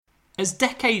As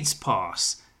decades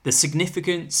pass, the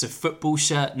significance of football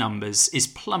shirt numbers is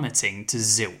plummeting to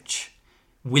zilch.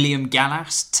 William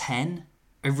Gallas, 10.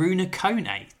 Aruna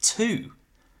Kone, 2.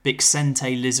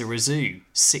 Bixente Lizarazu,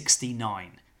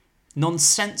 69.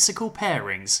 Nonsensical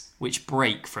pairings which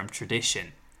break from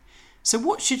tradition. So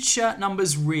what should shirt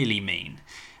numbers really mean?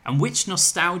 And which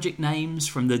nostalgic names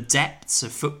from the depths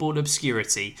of football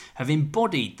obscurity have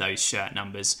embodied those shirt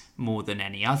numbers more than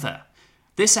any other?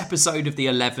 This episode of The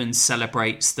 11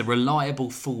 celebrates the reliable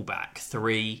fullback,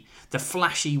 3, the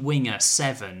flashy winger,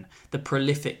 7, the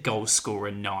prolific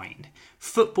goalscorer, 9.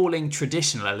 Footballing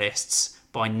traditionalists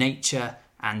by nature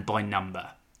and by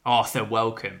number. Arthur,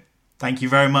 welcome. Thank you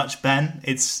very much, Ben.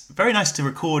 It's very nice to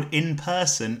record in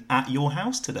person at your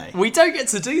house today. We don't get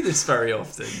to do this very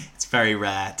often. It's very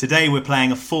rare. Today we're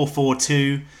playing a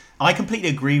 4-4-2. I completely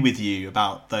agree with you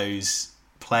about those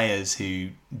players who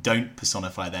don't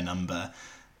personify their number.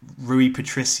 Rui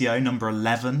Patricio, number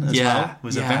 11 as well,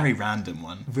 was a very random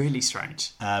one. Really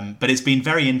strange. But it's been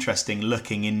very interesting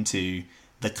looking into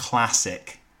the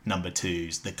classic number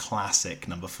 2s, the classic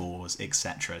number 4s,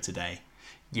 etc. today.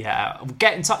 Yeah,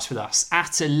 get in touch with us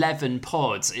at 11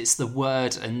 pods. It's the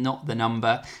word and not the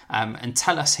number. And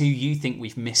tell us who you think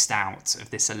we've missed out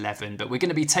of this 11. But we're going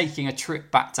to be taking a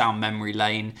trip back down memory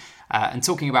lane and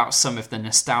talking about some of the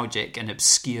nostalgic and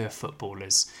obscure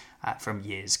footballers from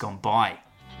years gone by.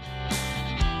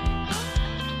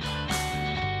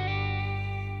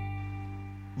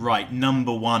 Right,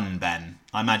 number 1, Ben.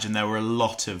 I imagine there were a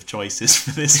lot of choices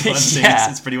for this one. Yeah.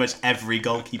 It's pretty much every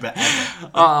goalkeeper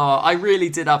ever. Oh, I really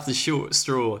did have the short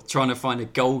straw trying to find a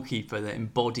goalkeeper that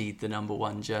embodied the number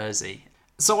 1 jersey.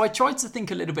 So I tried to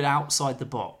think a little bit outside the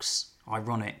box.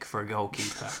 Ironic for a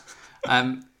goalkeeper.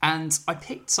 And I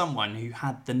picked someone who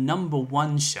had the number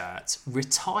 1 shirt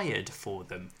retired for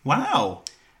them. Wow.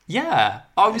 Yeah,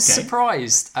 I was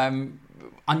surprised.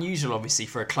 Unusual, obviously,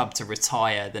 for a club to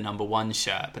retire the number 1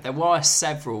 shirt, but there were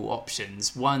several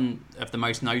options. One of the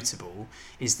most notable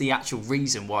is the actual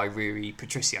reason why Rui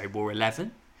Patricio wore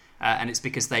 11, and it's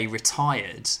because they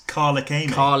retired Carla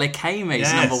Kame's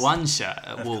number 1 shirt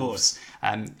at Wolves.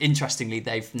 Interestingly,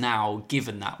 they've now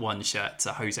given that 1 shirt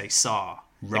to Jose Sarr,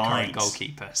 the current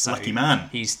goalkeeper. So lucky man.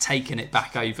 He's taken it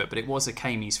back over, but it was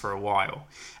Akame's for a while.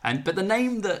 But the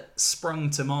name that sprung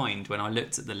to mind when I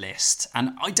looked at the list,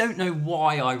 and I don't know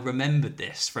why I remembered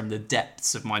this from the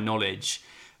depths of my knowledge,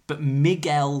 but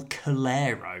Miguel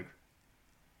Calero.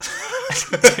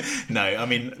 No, I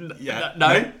mean... Yeah.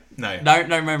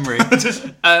 No memory.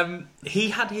 He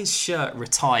had his shirt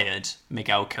retired,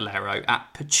 Miguel Calero,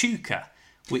 at Pachuca,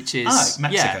 which is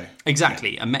Mexico. Yeah,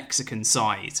 exactly, a Mexican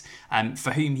side,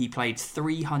 for whom he played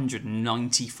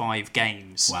 395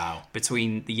 games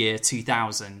between the year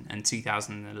 2000 and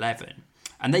 2011.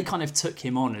 And they kind of took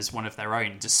him on as one of their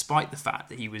own, despite the fact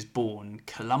that he was born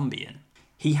Colombian.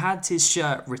 He had his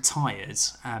shirt retired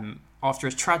after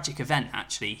a tragic event,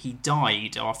 actually. He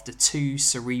died after 2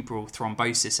 cerebral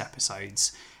thrombosis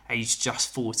episodes, aged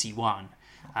just 41.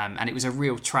 And it was a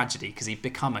real tragedy because he'd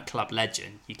become a club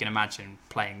legend. You can imagine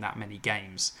playing that many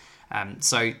games.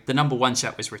 So the number 1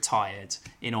 shirt was retired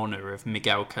in honour of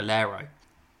Miguel Calero.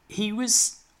 He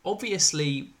was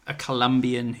obviously a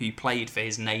Colombian who played for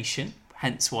his nation,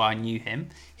 hence why I knew him.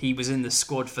 He was in the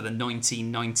squad for the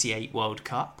 1998 World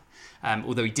Cup,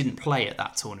 although he didn't play at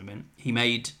that tournament. He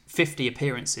made 50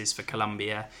 appearances for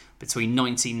Colombia between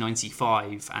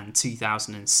 1995 and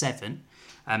 2007.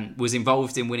 Was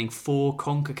involved in winning 4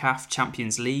 CONCACAF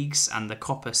Champions Leagues and the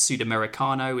Copa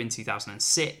Sudamericano in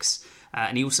 2006.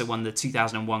 And he also won the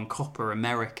 2001 Copa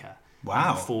America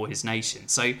for his nation.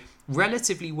 So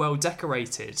relatively well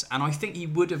decorated. And I think he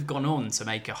would have gone on to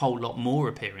make a whole lot more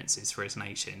appearances for his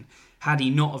nation had he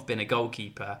not have been a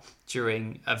goalkeeper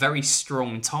during a very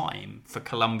strong time for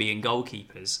Colombian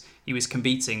goalkeepers. He was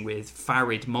competing with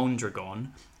Farid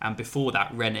Mondragon and before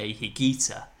that René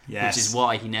Higuita. Yes. Which is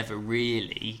why he never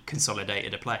really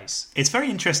consolidated a place. It's very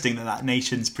interesting that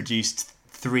nation's produced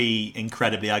 3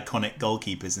 incredibly iconic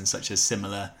goalkeepers in such a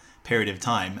similar period of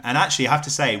time. And actually, I have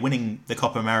to say, winning the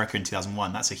Copa America in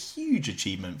 2001, that's a huge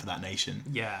achievement for that nation.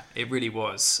 Yeah, it really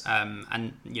was.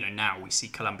 And, now we see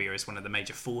Colombia as one of the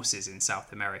major forces in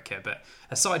South America. But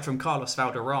aside from Carlos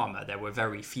Valderrama, there were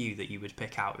very few that you would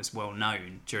pick out as well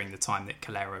known during the time that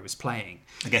Calero was playing.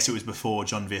 I guess it was before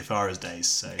John Villafara's days.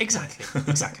 So. Exactly.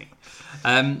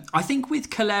 I think with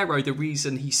Calero, the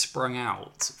reason he sprung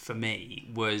out for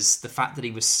me was the fact that he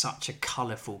was such a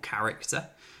colourful character.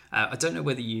 I don't know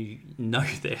whether you know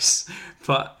this,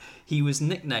 but he was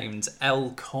nicknamed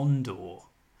El Condor.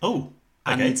 Oh,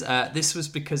 okay. And this was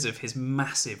because of his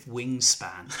massive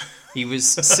wingspan. He was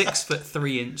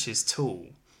 6'3" tall,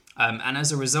 And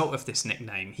as a result of this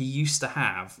nickname, he used to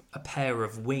have a pair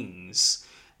of wings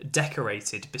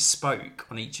decorated bespoke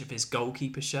on each of his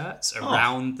goalkeeper shirts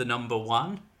around the number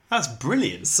 1. That's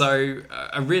brilliant. So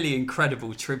a really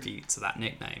incredible tribute to that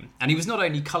nickname. And he was not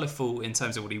only colourful in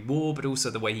terms of what he wore, but also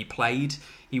the way he played.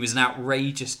 He was an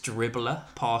outrageous dribbler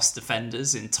past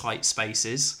defenders in tight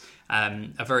spaces.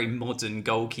 A very modern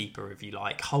goalkeeper, if you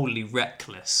like, wholly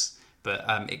reckless, but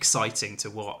exciting to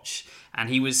watch. And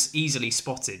he was easily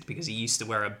spotted because he used to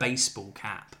wear a baseball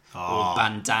cap or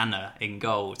bandana in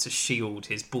goal to shield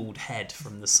his bald head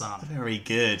from the sun. Very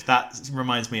good. That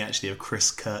reminds me actually of Chris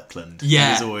Kirkland. Yeah.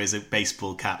 He was always a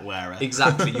baseball cap wearer.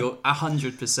 Exactly. You're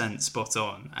 100% spot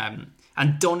on.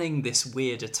 And donning this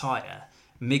weird attire,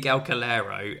 Miguel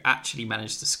Calero actually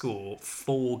managed to score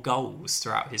 4 goals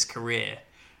throughout his career.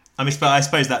 I mean, I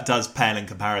suppose that does pale in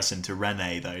comparison to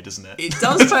Rene, though, doesn't it? It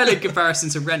does pale in comparison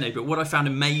to Rene, but what I found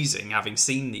amazing, having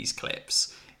seen these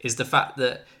clips, is the fact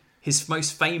that his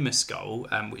most famous goal,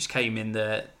 which came in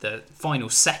the final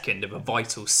second of a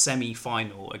vital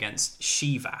semi-final against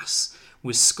Chivas,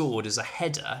 was scored as a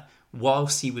header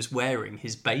whilst he was wearing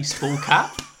his baseball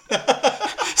cap.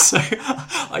 So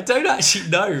I don't actually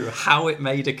know how it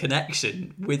made a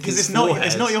connection with his forehead.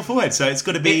 It's not your forehead, so it's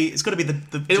got to be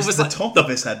the top of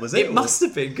his head, was it? It must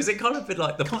have been, because it kind of been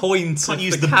like the point of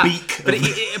the cap. Beak. But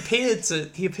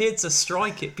he appeared to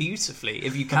strike it beautifully,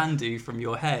 if you can do from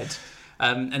your head.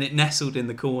 And it nestled in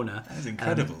the corner. That's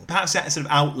incredible. Perhaps that sort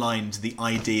of outlined the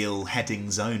ideal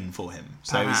heading zone for him.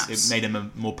 So it made him a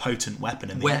more potent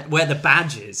weapon in the air. Where the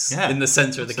badge is, in the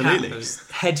centre of the cap. It was,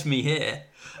 head me here.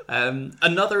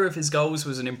 Another of his goals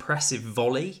was an impressive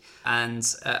volley, and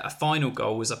a final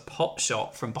goal was a pop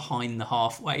shot from behind the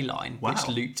halfway line, which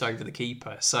looped over the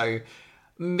keeper. So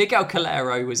Miguel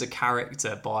Calero was a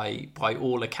character by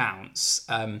all accounts.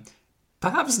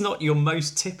 Perhaps not your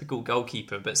most typical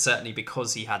goalkeeper, but certainly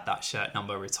because he had that shirt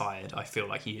number retired, I feel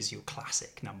like he is your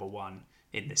classic number 1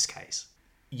 in this case.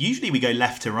 Usually we go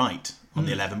left to right on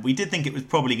the 11. We did think it was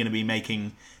probably going to be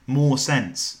making more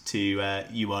sense to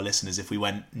you, our listeners, if we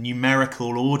went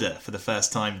numerical order for the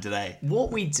first time today. What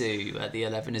we do at the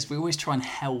 11 is we always try and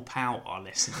help out our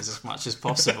listeners as much as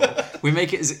possible. We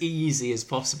make it as easy as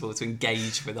possible to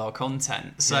engage with our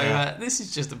content. So this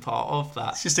is just a part of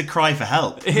that. It's just a cry for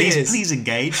help. Please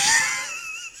engage.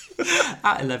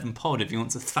 At 11 Pod, if you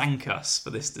want to thank us for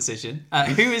this decision.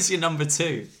 Who is your number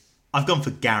 2? I've gone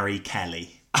for Gary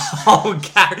Kelly. Oh,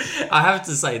 Gary. I have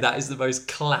to say, that is the most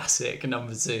classic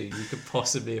number 2 you could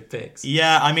possibly have picked.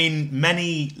 Yeah, I mean,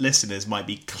 many listeners might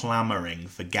be clamouring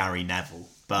for Gary Neville.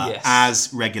 But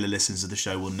as regular listeners of the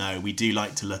show will know, we do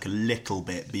like to look a little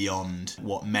bit beyond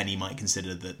what many might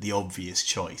consider the obvious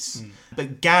choice.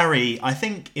 But Gary, I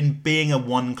think in being a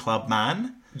one-club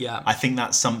man, I think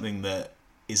that's something that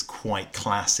is quite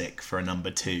classic for a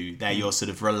number 2. They're your sort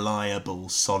of reliable,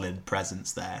 solid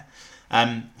presence there.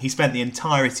 He spent the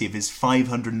entirety of his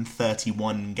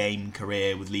 531 game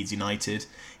career with Leeds United.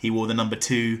 He wore the number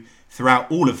 2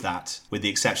 throughout all of that, with the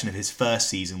exception of his first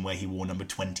season where he wore number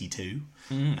 22.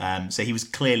 So he was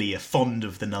clearly fond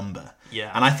of the number.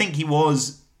 Yeah. And I think he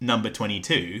was number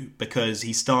 22 because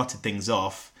he started things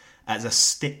off as a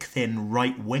stick-thin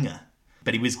right winger.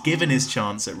 But he was given his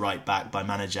chance at right back by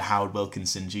manager Howard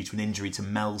Wilkinson due to an injury to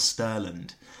Mel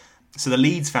Sterland. So the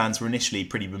Leeds fans were initially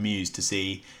pretty bemused to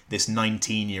see this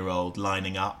 19-year-old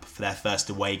lining up for their first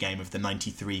away game of the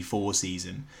 93-4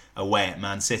 season away at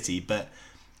Man City. But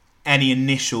any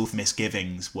initial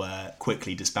misgivings were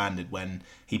quickly disbanded when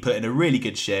he put in a really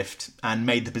good shift and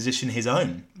made the position his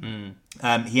own.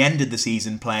 He ended the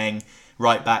season playing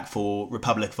right back for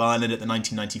Republic of Ireland at the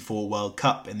 1994 World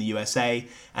Cup in the USA,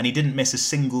 and he didn't miss a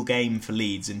single game for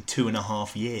Leeds in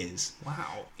 2.5 years.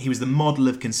 Wow. He was the model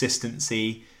of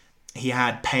consistency. He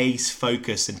had pace,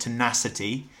 focus and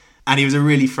tenacity, and he was a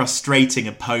really frustrating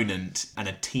opponent and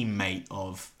a teammate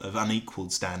of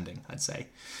unequalled standing, I'd say.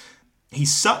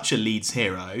 He's such a Leeds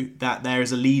hero that there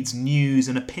is a Leeds news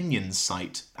and opinions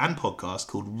site and podcast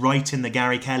called Right in the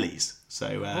Gary Kellys.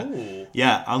 So,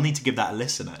 I'll need to give that a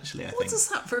listen, actually, I think. What does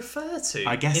that refer to?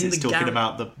 I guess it's talking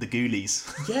about the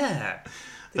Ghoulies. Yeah.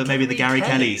 But maybe the Gary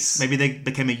Kellys. Maybe they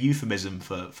became a euphemism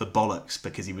for bollocks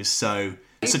because he was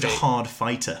such a hard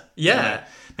fighter. Yeah.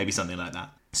 Maybe something like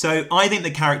that. So I think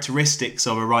the characteristics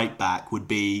of a right back would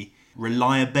be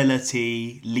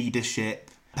reliability, leadership.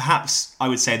 Perhaps I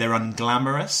would say they're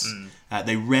unglamorous.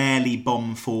 They rarely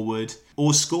bomb forward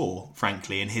or score,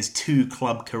 frankly, and his 2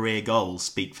 club career goals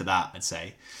speak for that, I'd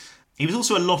say. He was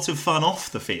also a lot of fun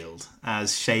off the field,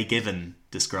 as Shay Given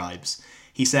describes.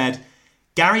 He said,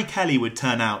 Gary Kelly would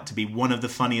turn out to be one of the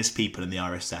funniest people in the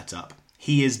Irish setup.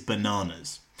 He is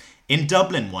bananas. In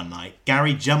Dublin one night,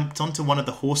 Gary jumped onto one of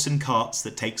the horse and carts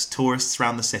that takes tourists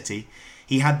around the city.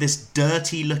 He had this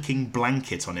dirty-looking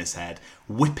blanket on his head,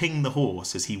 whipping the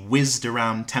horse as he whizzed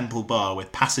around Temple Bar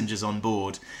with passengers on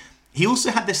board. He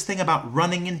also had this thing about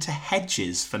running into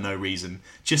hedges for no reason,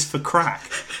 just for crack,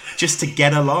 just to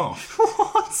get a laugh.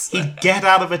 What? He'd get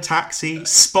out of a taxi,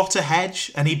 spot a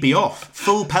hedge, and he'd be off,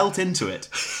 full pelt into it.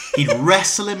 He'd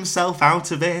wrestle himself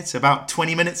out of it about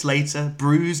 20 minutes later,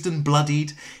 bruised and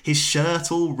bloodied, his shirt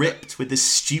all ripped with this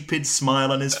stupid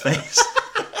smile on his face.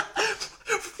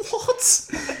 What?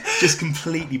 Just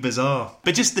completely bizarre.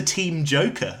 But just the team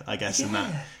joker, I guess,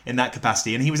 in that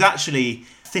capacity. And he was actually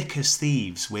thick as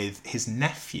thieves with his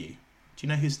nephew. Do you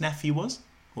know who his nephew was?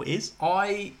 Or is?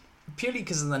 Purely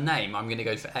because of the name, I'm going to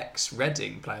go for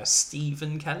ex-Reading player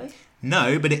Stephen Kelly.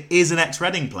 No, but it is an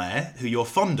ex-Reading player who you're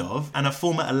fond of and a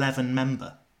former 11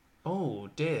 member. Oh,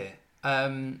 dear.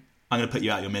 I'm going to put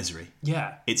you out of your misery.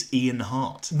 Yeah. It's Ian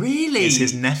Hart. Really? It's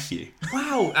his nephew.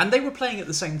 Wow, and they were playing at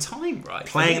the same time, right?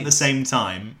 Playing at the same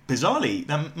time. Bizarrely,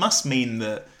 that must mean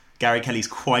that Gary Kelly's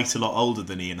quite a lot older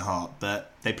than Ian Hart,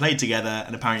 but they played together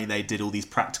and apparently they did all these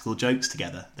practical jokes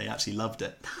together. They actually loved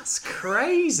it. That's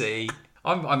crazy.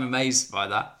 I'm amazed by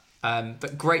that.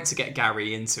 But great to get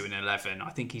Gary into an 11. I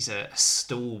think he's a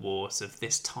stalwart of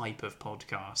this type of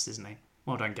podcast, isn't he?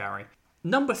 Well done, Gary.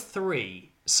 Number 3.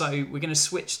 So we're going to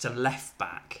switch to left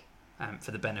back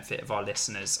for the benefit of our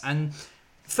listeners. And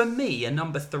for me, a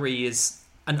number 3 is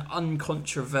an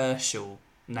uncontroversial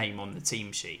name on the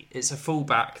team sheet. It's a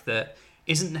fullback that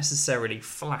isn't necessarily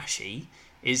flashy,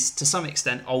 is to some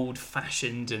extent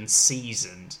old-fashioned and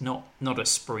seasoned, not a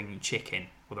spring chicken,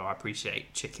 although I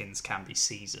appreciate chickens can be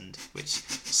seasoned, which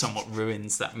somewhat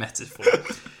ruins that metaphor.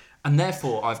 And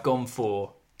therefore, I've gone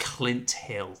for Clint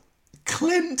Hill.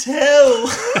 Clint Hill!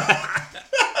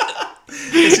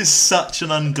 This is such an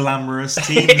unglamorous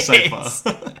team so far.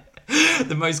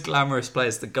 The most glamorous player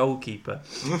is the goalkeeper.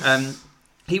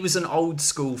 He was an old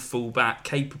school fullback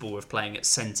capable of playing at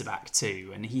centre-back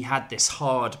too, and he had this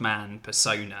hard man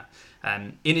persona.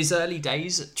 In his early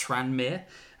days at Tranmere,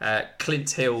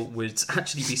 Clint Hill would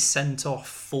actually be sent off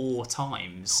 4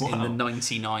 times in the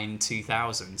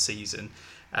 99-2000 season,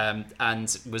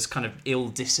 and was kind of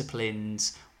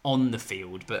ill-disciplined on the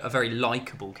field, but a very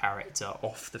likeable character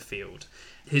off the field.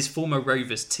 His former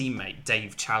Rovers teammate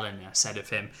Dave Challoner said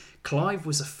of him, "Clive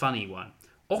was a funny one.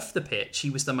 Off the pitch, he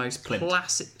was the most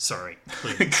placid..." Sorry,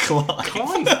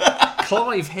 Clint.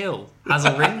 Clive Hill has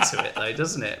a ring to it, though,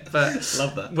 doesn't it? But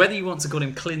love that. Whether you want to call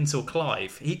him Clint or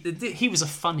Clive, he was a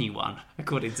funny one,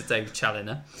 according to Dave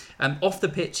Challoner. Off the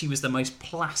pitch, he was the most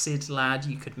placid lad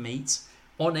you could meet.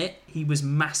 On it, he was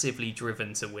massively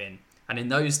driven to win. And in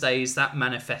those days, that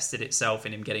manifested itself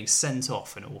in him getting sent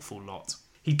off an awful lot.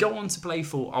 He'd go on to play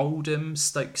for Oldham,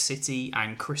 Stoke City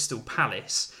and Crystal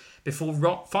Palace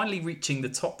before finally reaching the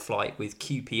top flight with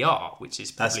QPR, which is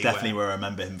probably That's definitely where I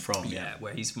remember him from. Yeah,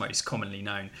 where he's most commonly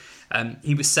known.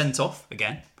 He was sent off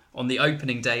again on the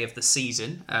opening day of the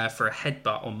season for a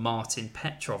headbutt on Martin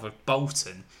Petrov of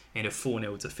Bolton in a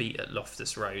 4-0 defeat at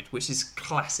Loftus Road, which is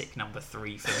classic number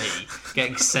 3 for me,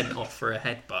 getting sent off for a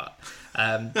headbutt.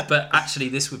 But actually,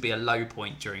 this would be a low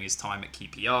point during his time at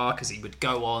QPR, because he would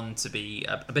go on to be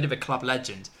a bit of a club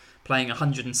legend, playing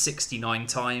 169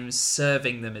 times,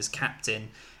 serving them as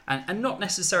captain, and not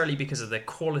necessarily because of their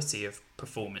quality of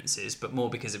performances, but more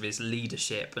because of his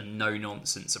leadership and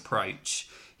no-nonsense approach.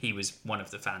 He was one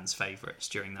of the fans' favourites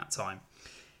during that time.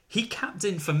 He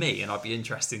captained for me, and I'd be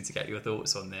interested to get your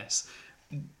thoughts on this,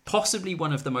 possibly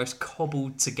one of the most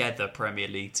cobbled together Premier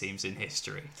League teams in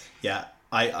history. Yeah,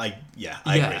 I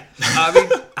agree. I mean,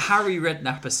 Harry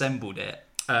Redknapp assembled it,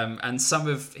 and some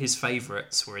of his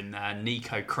favourites were in there.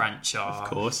 Nico Cranchar, of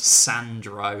course,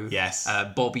 Sandro, yes,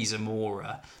 Bobby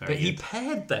Zamora. But he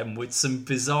paired them with some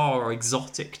bizarre,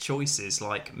 exotic choices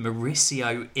like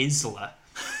Mauricio Isla,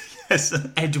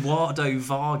 Eduardo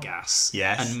Vargas,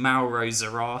 and Mauro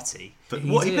Zarate. But he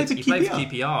played for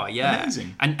QPR, yeah.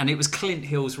 Amazing. And it was Clint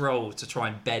Hill's role to try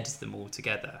and bed them all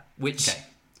together, which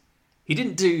he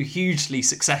didn't do hugely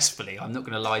successfully. I'm not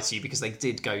going to lie to you, because they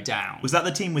did go down. Was that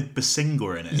the team with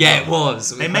Basinga in it? Yeah, it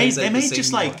was. They made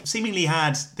just like seemingly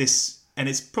had this, and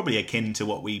it's probably akin to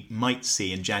what we might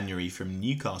see in January from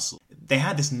Newcastle. They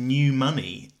had this new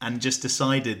money and just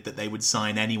decided that they would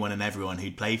sign anyone and everyone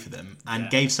who'd play for them, and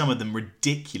gave some of them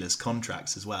ridiculous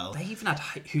contracts as well. They even had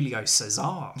Julio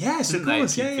Cesar. Yes, of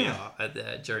course,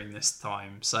 during this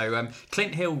time. So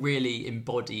Clint Hill really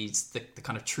embodied the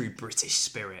kind of true British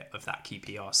spirit of that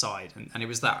QPR side, and it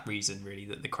was that reason really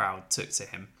that the crowd took to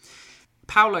him.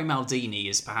 Paolo Maldini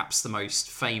is perhaps the most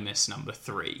famous number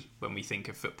 3 when we think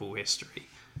of football history.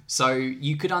 So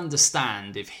you could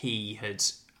understand if he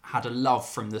had a love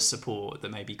from the support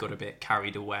that maybe got a bit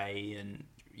carried away and,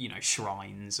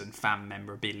 shrines and fan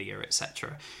memorabilia,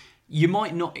 etc. You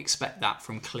might not expect that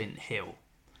from Clint Hill.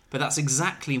 But that's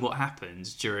exactly what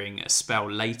happened during a spell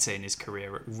later in his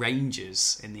career at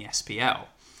Rangers in the SPL.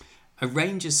 A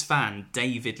Rangers fan,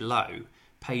 David Lowe,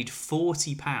 paid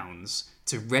 £40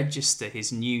 to register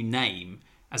his new name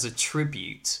as a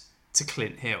tribute to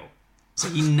Clint Hill. So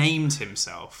he named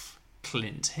himself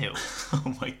Clint Hill.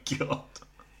 Oh my God.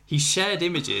 He shared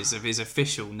images of his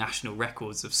official National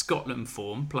Records of Scotland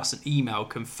form, plus an email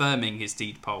confirming his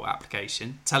deed poll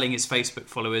application, telling his Facebook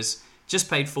followers, "Just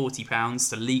paid £40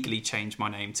 to legally change my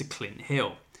name to Clint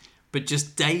Hill." But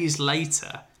just days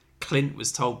later, Clint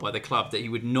was told by the club that he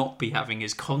would not be having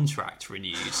his contract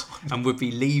renewed and would be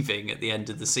leaving at the end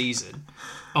of the season.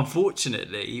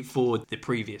 Unfortunately for the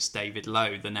previous David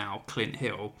Lowe, the now Clint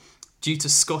Hill, due to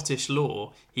Scottish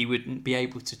law, he wouldn't be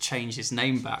able to change his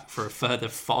name back for a further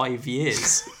 5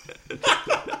 years.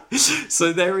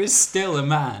 So there is still a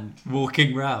man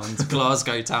walking round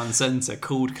Glasgow town centre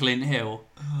called Clint Hill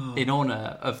in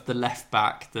honour of the left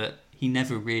back that he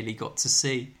never really got to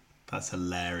see. That's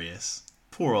hilarious.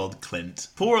 Poor old Clint.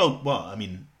 Poor old,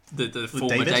 the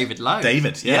former David Lowe.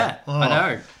 David, yeah. I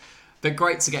know. But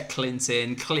great to get Clint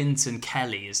in. Clint and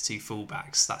Kelly as two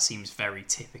fullbacks. That seems very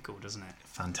typical, doesn't it?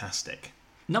 Fantastic.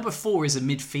 Number 4 is a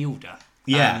midfielder.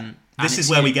 Yeah. This is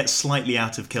where we get slightly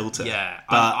out of kilter. Yeah.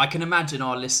 But I can imagine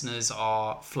our listeners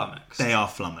are flummoxed. They are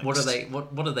flummoxed.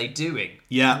 What are they doing?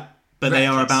 Yeah. But they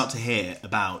are about to hear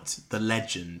about the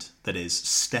legend that is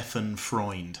Stefan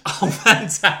Freund. Oh,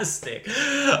 fantastic.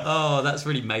 Oh, that's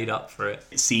really made up for it.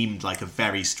 It seemed like a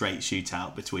very straight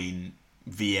shootout between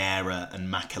Vieira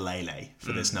and Makelele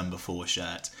for this number 4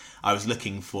 shirt. I was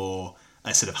looking for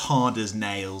a sort of hard as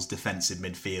nails defensive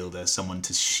midfielder, someone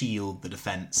to shield the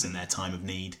defence in their time of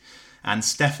need. And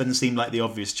Stefan seemed like the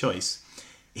obvious choice.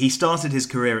 He started his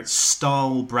career at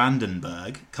Stahl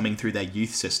Brandenburg, coming through their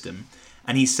youth system,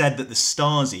 and he said that the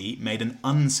Stasi made an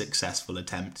unsuccessful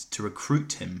attempt to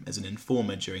recruit him as an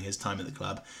informer during his time at the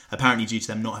club, apparently due to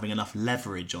them not having enough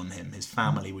leverage on him. His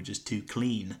family were just too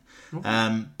clean.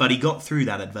 But he got through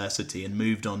that adversity and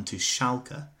moved on to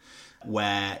Schalke,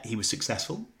 where he was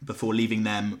successful before leaving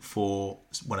them for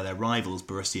one of their rivals,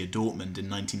 Borussia Dortmund, in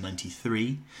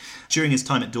 1993. During his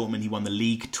time at Dortmund, he won the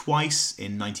league twice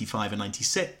in 95 and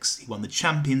 96. He won the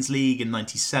Champions League in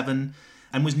 97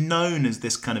 and was known as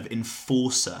this kind of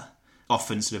enforcer,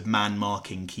 often sort of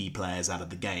man-marking key players out of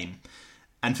the game.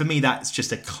 And for me, that's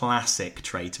just a classic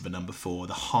trait of a number 4,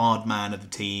 the hard man of the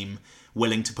team,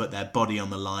 willing to put their body on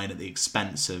the line at the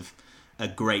expense of a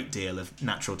great deal of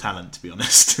natural talent, to be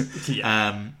honest.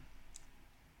 Yeah.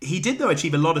 He did, though,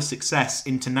 achieve a lot of success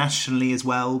internationally as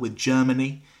well with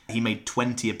Germany. He made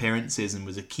 20 appearances and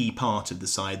was a key part of the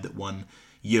side that won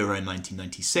Euro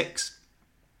 1996.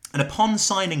 And upon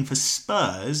signing for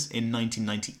Spurs in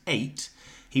 1998,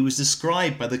 he was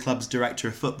described by the club's director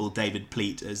of football, David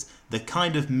Pleat, as the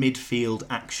kind of midfield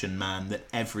action man that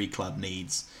every club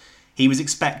needs. He was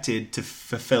expected to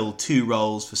fulfil 2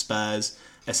 roles for Spurs,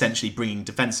 essentially bringing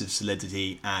defensive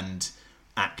solidity and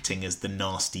acting as the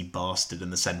nasty bastard in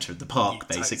the centre of the park,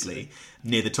 basically. Totally.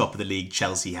 Near the top of the league,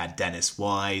 Chelsea had Dennis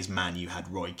Wise, Man U had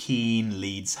Roy Keane,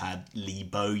 Leeds had Lee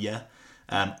Bowyer,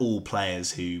 all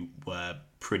players who were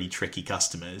pretty tricky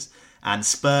customers. And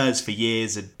Spurs for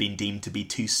years had been deemed to be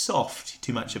too soft,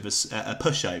 too much of a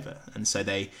pushover, and so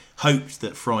they hoped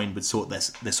that Freund would sort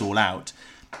this all out.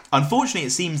 Unfortunately,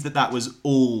 it seems that was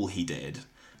all he did.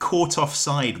 Caught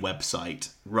Offside website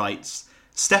writes,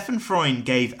 Stefan Freund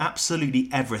gave absolutely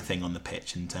everything on the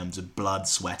pitch in terms of blood,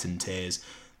 sweat and tears.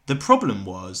 The problem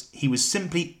was he was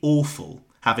simply awful,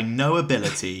 having no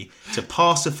ability to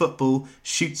pass a football,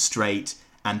 shoot straight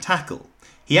and tackle.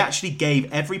 He actually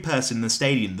gave every person in the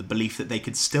stadium the belief that they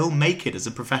could still make it as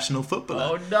a professional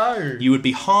footballer. Oh no! You would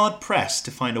be hard-pressed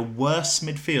to find a worse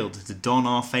midfielder to don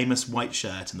our famous white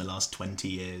shirt in the last 20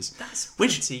 years. That's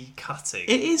pretty cutting.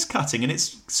 It is cutting, and it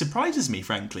surprises me,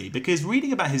 frankly, because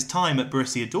reading about his time at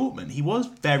Borussia Dortmund, he was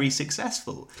very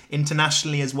successful,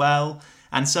 internationally as well.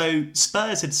 And so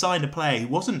Spurs had signed a player who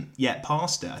wasn't yet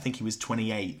past it. I think he was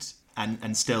 28.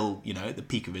 And still, at the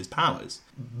peak of his powers.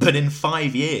 But in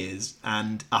 5 years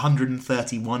and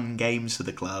 131 games for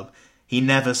the club, he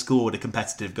never scored a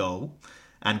competitive goal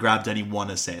and grabbed only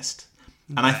 1 assist.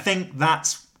 And I think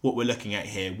that's what we're looking at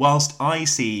here. Whilst I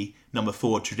see number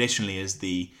 4 traditionally as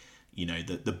the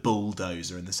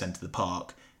bulldozer in the centre of the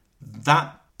park,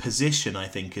 that position, I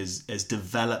think, has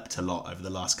developed a lot over the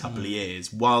last couple of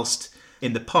years. Whilst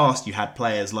in the past you had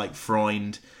players like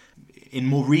Freund, in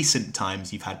more recent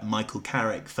times, you've had Michael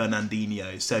Carrick,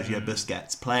 Fernandinho, Sergio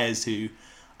Busquets, players who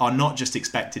are not just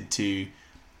expected to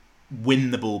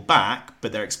win the ball back,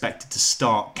 but they're expected to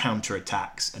start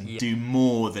counter-attacks and do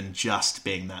more than just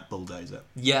being that bulldozer.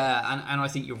 Yeah, and I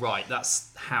think you're right.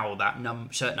 That's how that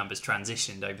shirt number's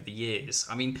transitioned over the years.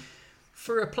 I mean,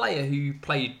 for a player who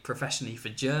played professionally for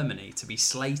Germany to be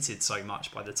slated so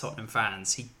much by the Tottenham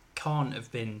fans, he can't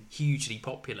have been hugely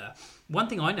popular. One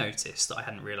thing I noticed that I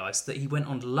hadn't realised, that he went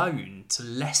on loan to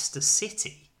Leicester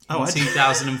City in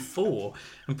 2004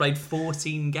 and played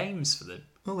 14 games for them.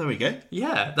 Well, there we go.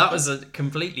 Yeah, that was a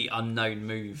completely unknown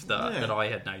move that I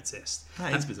had noticed.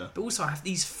 That is bizarre. But also I have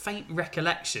these faint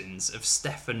recollections of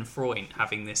Stefan Freund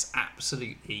having this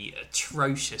absolutely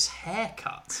atrocious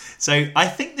haircut. So I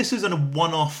think this was a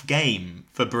one-off game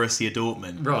for Borussia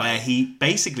Dortmund, where he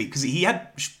basically, because he had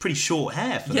pretty short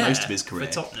hair for most of his career.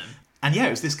 For Tottenham. And it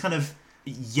was this kind of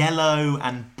yellow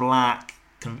and black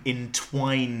kind of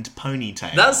entwined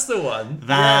ponytail. That's the one.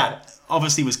 That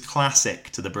obviously was classic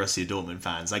to the Borussia Dortmund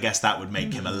fans. I guess that would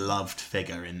make him a loved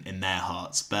figure in their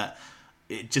hearts. But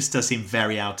it just does seem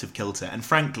very out of kilter. And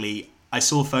frankly, I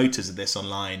saw photos of this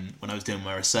online when I was doing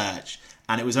my research,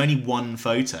 and it was only one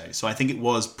photo. So I think it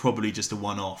was probably just a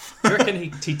one-off. Do you reckon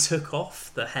he took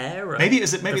off the hair? Maybe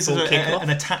it's an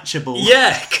attachable...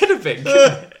 Yeah, could have been.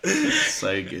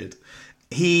 So good.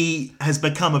 He has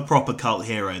become a proper cult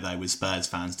hero, though, with Spurs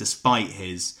fans, despite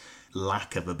his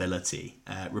lack of ability.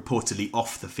 Reportedly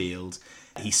off the field,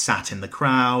 he sat in the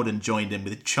crowd and joined in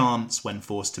with chants when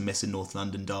forced to miss a North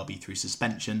London derby through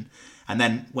suspension. And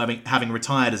then, having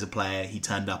retired as a player, he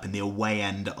turned up in the away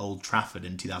end at Old Trafford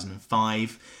in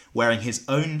 2005, wearing his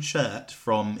own shirt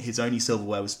from his only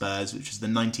silverware with Spurs, which was the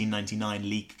 1999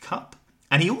 League Cup.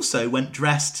 And he also went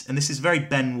dressed, and this is very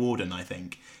Ben Warden, I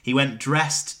think, he went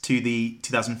dressed to the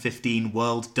 2015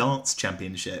 World Darts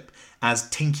Championship as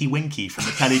Tinky Winky from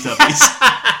the Teletubbies.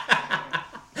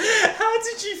 How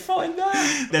did you find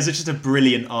that? There's just a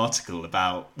brilliant article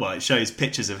about, it shows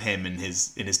pictures of him in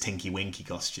his Tinky Winky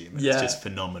costume. It's just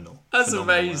phenomenal. That's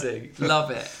amazing. Love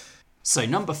it. So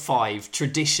number 5,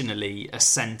 traditionally a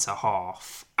centre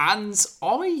half. And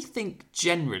I think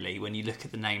generally when you look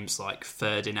at the names like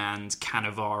Ferdinand,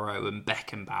 Cannavaro and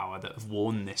Beckenbauer that have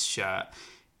worn this shirt,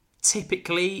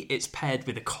 typically it's paired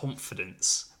with a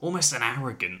confidence, almost an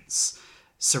arrogance,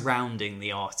 surrounding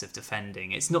the art of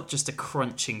defending. It's not just a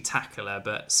crunching tackler,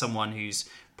 but someone who's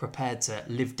prepared to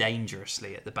live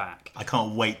dangerously at the back. I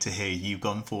can't wait to hear you've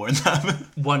gone for in that.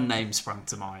 One name sprung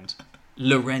to mind.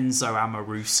 Lorenzo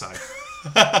Amoruso.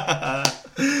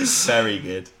 Very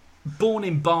good. Born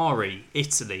in Bari,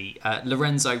 Italy,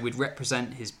 Lorenzo would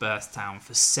represent his birth town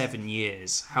for 7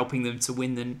 years, helping them to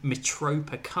win the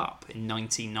Mitropa Cup in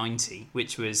 1990,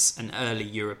 which was an early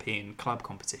European club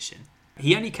competition.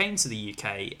 He only came to the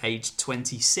UK aged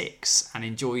 26 and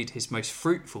enjoyed his most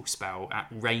fruitful spell at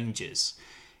Rangers.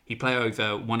 He played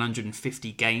over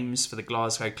 150 games for the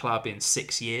Glasgow club in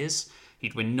 6 years.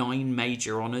 He'd win 9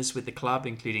 major honours with the club,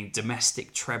 including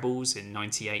domestic trebles in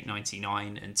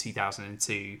 98-99 and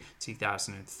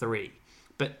 2002-2003.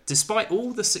 But despite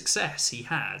all the success he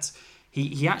had,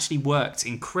 he actually worked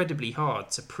incredibly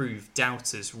hard to prove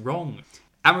doubters wrong.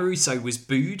 Amoruso was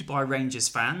booed by Rangers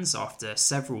fans after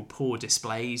several poor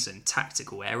displays and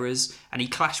tactical errors, and he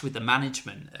clashed with the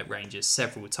management at Rangers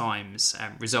several times,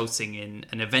 resulting in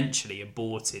an eventually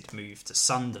aborted move to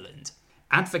Sunderland.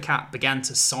 Advocat began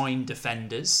to sign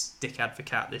defenders, Dick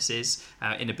Advocat this is,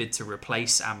 in a bid to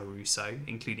replace Amoruso,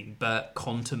 including Bert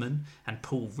Konterman and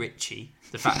Paul Ritchie.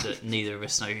 The fact that neither of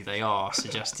us know who they are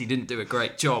suggests he didn't do a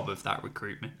great job of that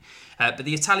recruitment. But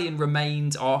the Italian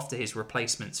remained after his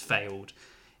replacements failed.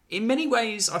 In many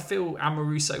ways, I feel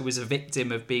Amoruso was a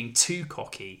victim of being too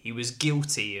cocky. He was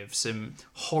guilty of some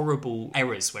horrible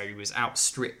errors where he was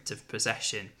outstripped of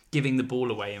possession, giving the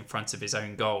ball away in front of his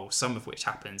own goal, some of which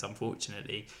happened,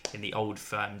 unfortunately, in the Old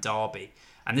Firm derby.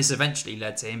 And this eventually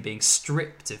led to him being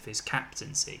stripped of his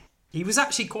captaincy. He was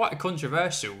actually quite a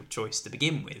controversial choice to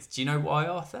begin with. Do you know why,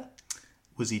 Arthur?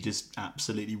 Was he just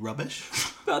absolutely rubbish?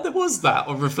 Well, there was that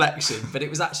on reflection, but it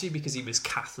was actually because he was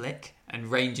Catholic,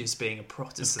 and Rangers being a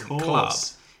Protestant club,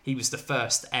 he was the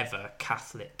first ever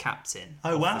Catholic captain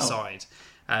of the side.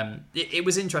 It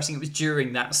was interesting. It was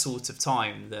during that sort of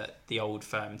time that the Old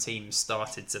Firm team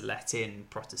started to let in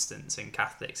Protestants and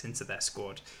Catholics into their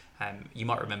squad. You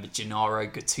might remember Gennaro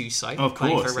Gattuso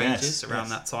playing for Rangers around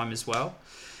that time as well.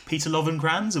 Peter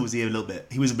Lovenkrands, or was he a little bit?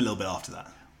 He was a little bit after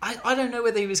that. I don't know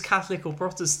whether he was Catholic or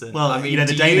Protestant. Well, I mean,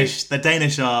 the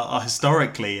Danish are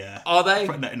historically... Are they?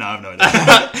 No, I have no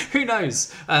idea. Who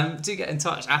knows? Do get in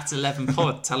touch at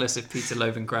 11pod. Tell us if Peter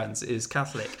Lovenkrands is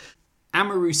Catholic.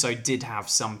 Amoruso did have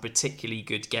some particularly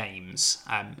good games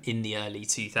in the early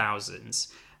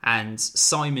 2000s, and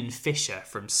Simon Fisher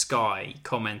from Sky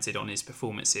commented on his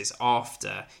performances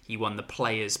after he won the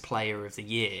Players' Player of the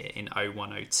Year in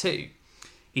 01-02.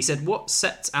 He said, "What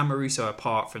sets Amoruso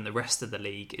apart from the rest of the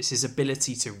league is his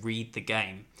ability to read the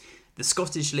game. The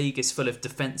Scottish League is full of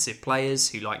defensive players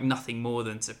who like nothing more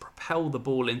than to propel the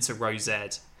ball into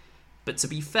rosette. But to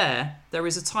be fair, there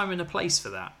is a time and a place for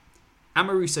that.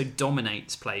 Amoruso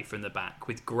dominates play from the back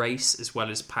with grace as well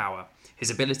as power. His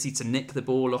ability to nick the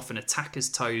ball off an attacker's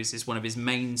toes is one of his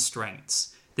main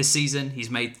strengths. This season, he's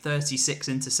made 36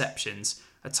 interceptions,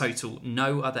 a total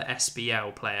no other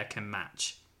SBL player can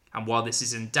match. And while this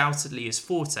is undoubtedly his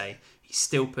forte, he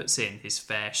still puts in his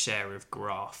fair share of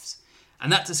graft."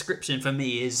 And that description for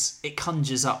me it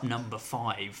conjures up number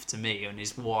 5 to me, and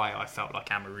is why I felt like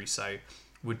Amoruso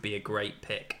would be a great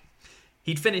pick.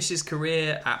 He'd finished his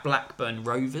career at Blackburn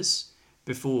Rovers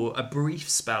before a brief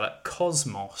spell at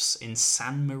Cosmos in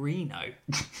San Marino,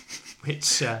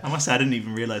 which... I must say, I didn't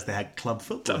even realise they had club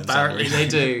football. Apparently they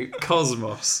do,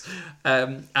 Cosmos.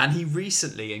 And he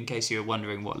recently, in case you were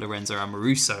wondering what Lorenzo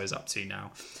Amoruso is up to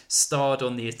now, starred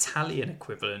on the Italian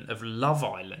equivalent of Love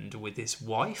Island with his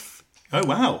wife. Oh,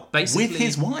 wow. Basically, with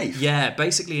his wife? Yeah,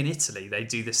 basically in Italy, they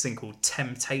do this thing called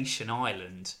Temptation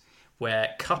Island,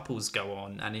 where couples go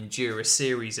on and endure a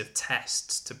series of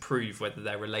tests to prove whether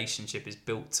their relationship is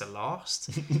built to last.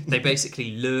 They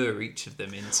basically lure each of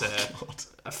them into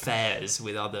affairs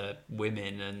with other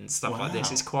women and stuff like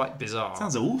this. It's quite bizarre.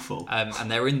 Sounds awful. And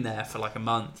they're in there for like a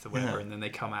month or whatever, and then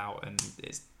they come out and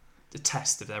it's the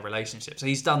test of their relationship. So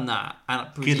he's done that,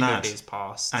 and presumably it's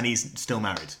passed. And he's still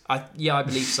married? I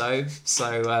believe so.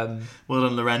 So well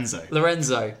done, Lorenzo.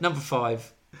 Lorenzo, number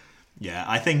 5. Yeah,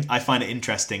 I find it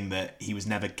interesting that he was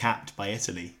never capped by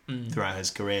Italy throughout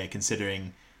his career,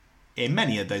 considering in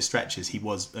many of those stretches he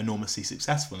was enormously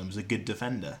successful and was a good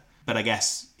defender. But I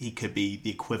guess he could be the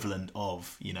equivalent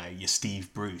of, your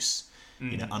Steve Bruce,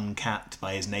 uncapped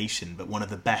by his nation, but one of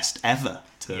the best ever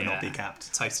to not be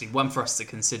capped. Totally. One for us to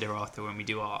consider, Arthur, when we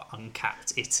do our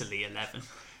uncapped Italy 11.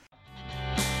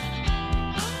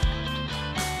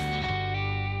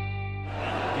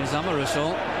 Here's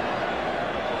Amoruso.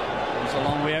 He's a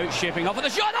long way out, shaping up for the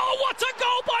shot. Oh, what a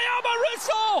goal by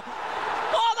Amoruso!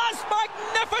 Oh, that's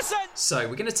magnificent! So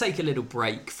we're going to take a little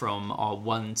break from our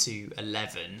 1 to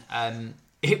 11.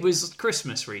 It was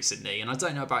Christmas recently, and I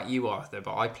don't know about you, Arthur,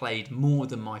 but I played more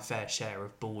than my fair share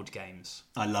of board games.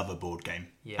 I love a board game.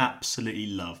 Yeah. Absolutely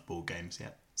love board games, yeah.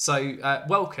 So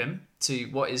welcome to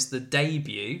what is the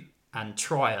debut and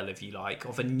trial, if you like,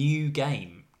 of a new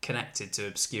game connected to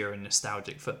obscure and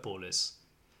nostalgic footballers.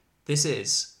 This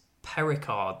is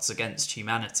Pericards Against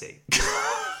Humanity.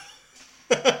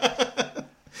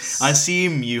 I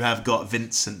assume you have got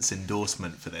Vincent's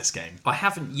endorsement for this game. I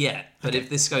haven't yet, but if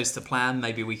this goes to plan,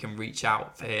 maybe we can reach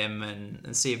out for him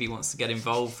and see if he wants to get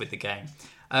involved with the game.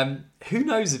 Who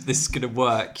knows if this is going to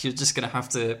work? You're just going to have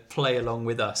to play along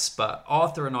with us. But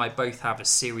Arthur and I both have a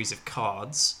series of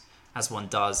cards, as one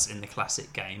does in the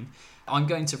classic game. I'm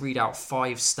going to read out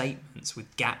 5 statements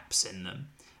with gaps in them.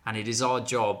 And it is our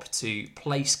job to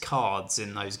place cards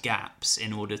in those gaps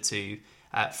in order to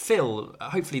fill,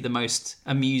 hopefully, the most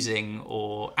amusing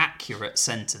or accurate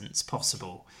sentence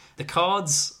possible. The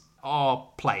cards are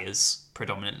players,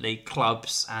 predominantly,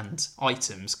 clubs and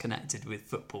items connected with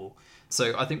football.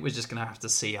 So I think we're just going to have to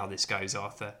see how this goes,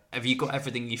 Arthur. Have you got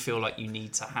everything you feel like you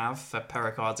need to have for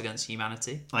Pericards Against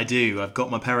Humanity? I do. I've got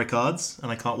my Pericards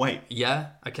and I can't wait. Yeah?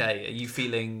 Okay. Are you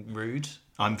feeling rude?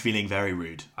 I'm feeling very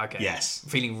rude. Okay. Yes.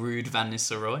 Feeling rude Van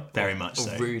Nistelrooy? Very much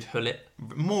so. Or rude Hullet?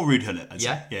 More rude Hullet, I'd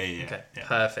say. Yeah. Okay, yeah.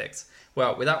 Perfect.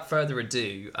 Well, without further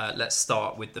ado, let's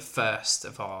start with the first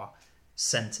of our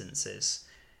sentences.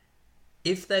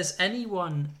 If there's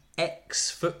anyone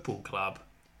ex-football club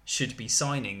should be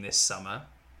signing this summer,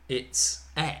 it's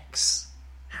X.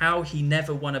 How he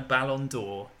never won a Ballon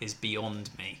d'Or is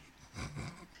beyond me.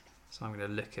 So I'm going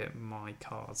to look at my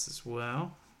cards as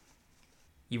well.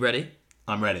 You ready?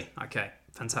 I'm ready. Okay,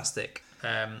 fantastic.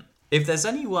 If there's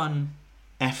anyone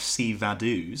FC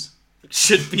Vaduz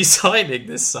should be signing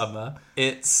this summer,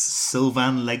 it's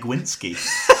Sylvain Legwinski.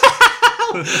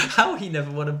 How he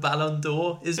never won a Ballon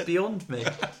d'Or is beyond me.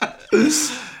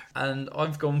 And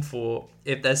I've gone for,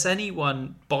 if there's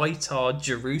anyone Beitar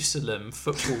Jerusalem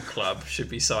Football Club should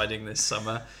be signing this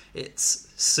summer, it's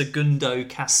Segundo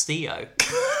Castillo.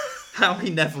 How he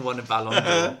never won a Ballon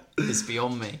d'Or is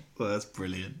beyond me. Well, that's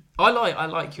brilliant. I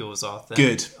like yours, Arthur.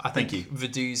 Good. Thank you.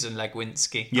 Vaduz and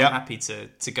Legwinski. Yep. I'm happy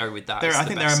to go with that. I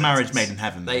think they're a marriage made in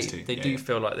heaven, those two. They do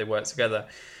feel like they work together.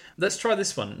 Let's try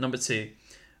this one. Number 2.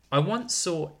 I once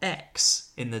saw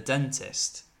X in the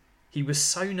dentist. He was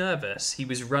so nervous, he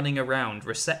was running around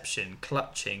reception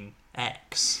clutching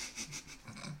X.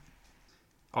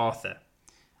 Arthur.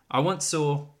 I once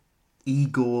saw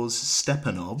Igor's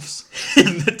Stepanovs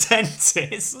in the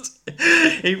dentist.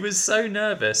 He was so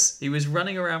nervous, he was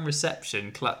running around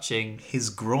reception clutching his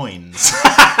groins.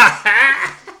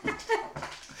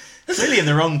 Really in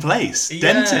the wrong place.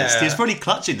 Yeah. Dentist. He was probably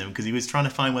clutching them because he was trying to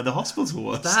find where the hospital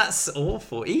was. That's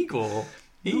awful. Igor.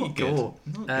 Not good.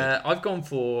 I've gone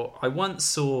for... I once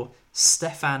saw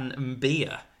Stefan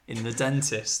Mbia in the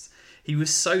dentist. He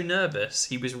was so nervous,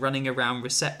 he was running around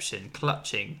reception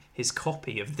clutching his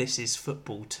copy of This Is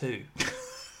Football 2.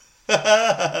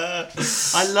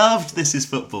 I loved This Is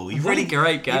Football. What a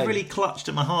great game. You really clutched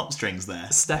at my heartstrings there.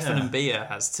 Stefan Mbia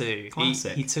has too.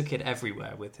 Classic. He took it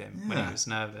everywhere with him when he was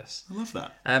nervous. I love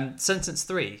that. Sentence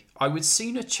 3. I would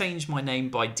sooner change my name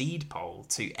by deed poll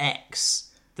to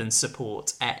X than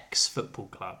support X football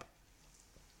club.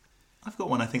 I've got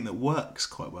one I think that works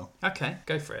quite well. Okay,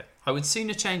 go for it. I would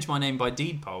sooner change my name by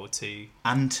deed poll to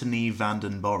Anthony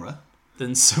Vanden Borre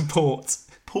than support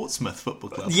Portsmouth Football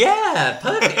Club. Yeah,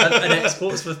 perfect. An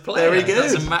ex-Portsmouth player. Very good.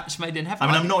 That's a match made in heaven.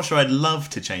 I mean, I'm not sure I'd love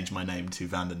to change my name to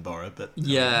Vanden Borre, but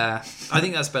yeah, I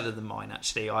think that's better than mine.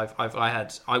 Actually,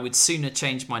 I would sooner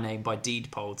change my name by deed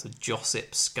poll to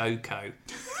Josip Skoko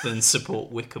than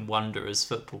support Wycombe Wanderers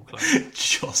Football Club.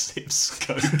 Josip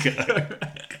Skoko.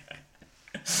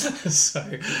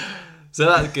 so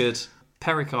that's good.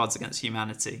 Pericards Against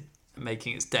Humanity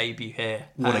making its debut here.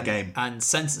 What a game. And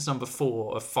sentence number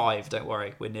 4 of 5, don't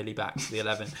worry, we're nearly back to the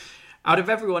 11. Out of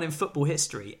everyone in football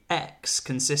history, X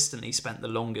consistently spent the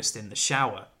longest in the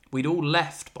shower. We'd all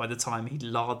left by the time he'd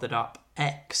lathered up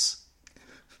X.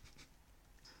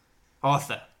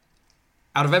 Arthur.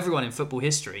 Out of everyone in football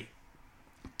history,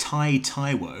 Tai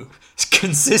Taiwo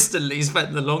consistently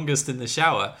spent the longest in the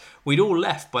shower. We'd all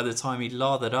left by the time he'd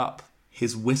lathered up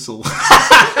his whistle.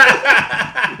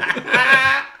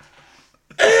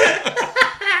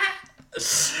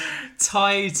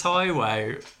 Tai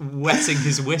Taiwo wetting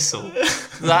his whistle.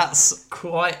 That's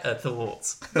quite a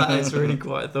thought. That is really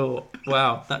quite a thought.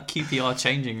 Wow, that QPR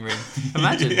changing room.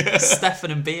 Imagine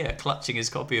Stefan and Mbia clutching his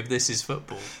copy of This Is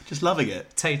Football. Just loving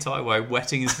it. Tai Taiwo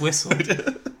wetting his whistle.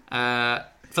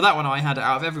 For that one, I had,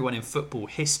 out of everyone in football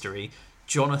history,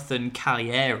 Jonathan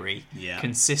Cagliari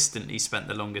consistently spent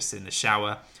the longest in the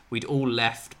shower. We'd all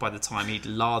left by the time he'd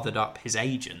lathered up his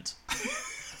agent.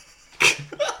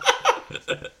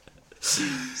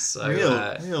 So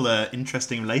real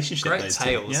interesting relationship. Great those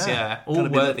tales, two. yeah. All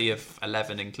worthy of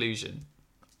 11 inclusion.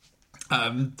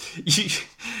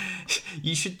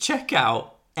 You should check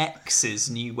out X's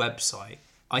new website.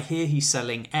 I hear he's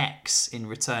selling X in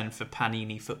return for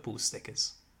Panini football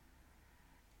stickers.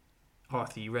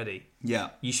 Arthur, you ready? Yeah.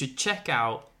 You should check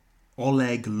out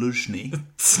Oleg Luzhny.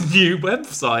 new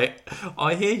website.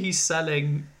 I hear he's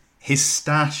selling his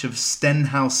stash of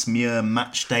Stenhouse Muir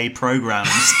matchday programs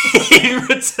in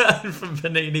return for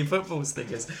Panini football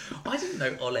stickers. I didn't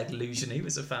know Oleg Luzhny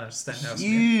was a fan of Stenhouse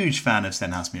Muir. Huge fan of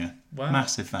Stenhouse Muir. Wow.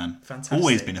 Massive fan. Fantastic.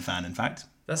 Always been a fan, in fact.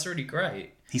 That's really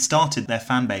great. He started their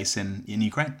fan base in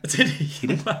Ukraine. Did he? He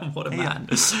did. Wow, what a man.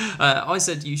 I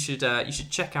said you should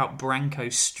check out Branko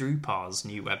Strupar's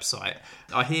new website.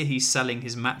 I hear he's selling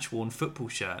his match-worn football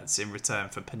shirts in return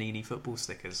for Panini football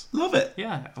stickers. Love it.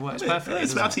 Yeah, it works perfectly.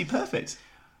 It's absolutely perfect.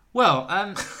 Well,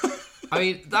 I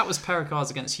mean, that was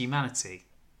Pericards Against Humanity.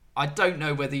 I don't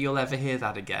know whether you'll ever hear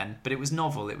that again, but it was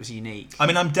novel, it was unique. I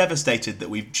mean, I'm devastated that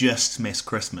we've just missed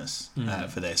Christmas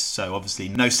for this, so obviously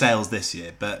no sales this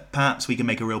year, but perhaps we can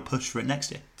make a real push for it next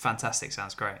year. Fantastic,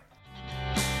 sounds great.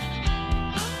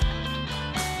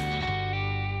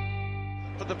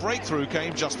 But the breakthrough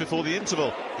came just before the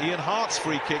interval. Ian Hart's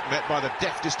free kick met by the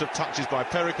deftest of touches by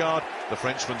Pericard, the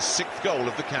Frenchman's 6th goal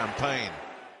of the campaign.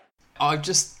 I've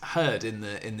just heard in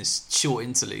this short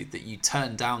interlude that you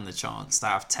turned down the chance to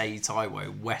have Tai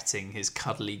Taiwo wetting his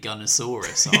cuddly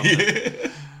Gunnosaurus.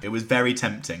 It was very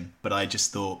tempting, but I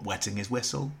just thought wetting his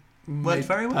whistle worked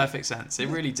very well. Perfect sense. It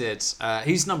really did.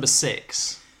 He's number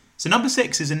 6. So number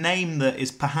 6 is a name that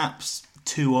is perhaps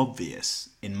too obvious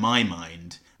in my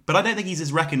mind, but I don't think he's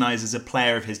as recognised as a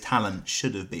player of his talent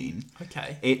should have been.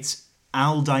 Okay. It's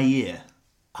Aldair.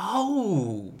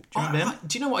 Oh, do you remember him?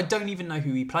 Do you know what? I don't even know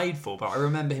who he played for, but I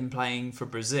remember him playing for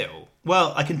Brazil.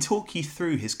 Well, I can talk you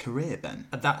through his career, Ben.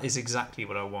 That is exactly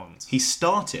what I want. He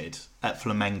started at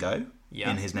Flamengo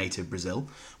in his native Brazil,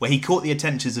 where he caught the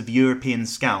attentions of European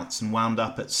scouts and wound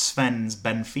up at Sven's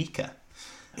Benfica.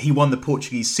 He won the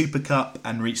Portuguese Super Cup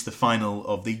and reached the final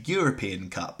of the European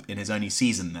Cup in his only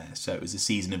season there, so it was a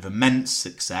season of immense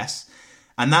success.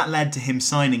 And that led to him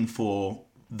signing for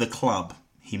the club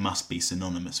he must be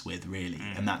synonymous with, really,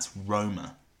 and that's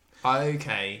Roma.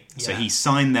 Okay. Yeah. So he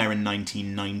signed there in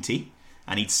 1990,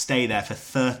 and he'd stay there for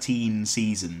 13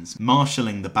 seasons,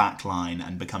 marshalling the back line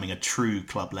and becoming a true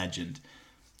club legend.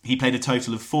 He played a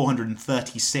total of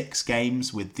 436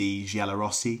 games with the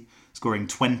Giallorossi, scoring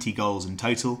 20 goals in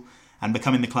total, and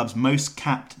becoming the club's most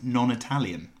capped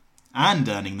non-Italian, and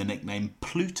earning the nickname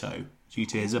Pluto due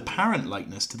to his apparent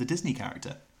likeness to the Disney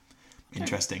character.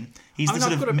 Interesting. He's the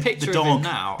sort of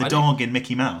the dog in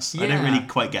Mickey Mouse. Yeah. I don't really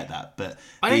quite get that, but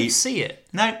I don't see it.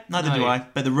 No, neither do I.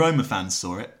 But the Roma fans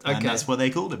saw it, and that's what they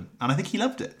called him. And I think he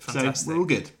loved it. Fantastic. So we're all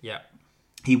good. Yeah.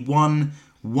 He won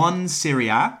 1 Serie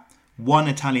A, 1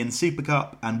 Italian Super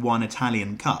Cup, and 1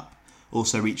 Italian Cup,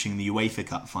 also reaching the UEFA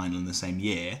Cup final in the same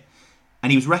year.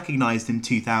 And he was recognised in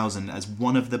 2000 as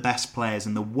one of the best players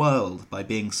in the world by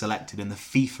being selected in the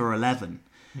FIFA 11.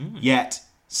 Yet,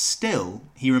 still,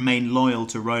 he remained loyal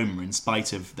to Roma in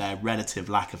spite of their relative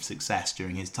lack of success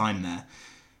during his time there.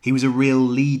 He was a real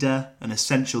leader, an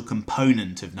essential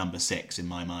component of number 6 in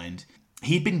my mind.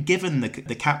 He'd been given the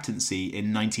captaincy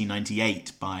in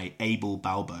 1998 by Abel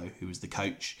Balbo, who was the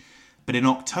coach. But in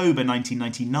October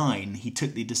 1999, he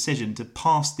took the decision to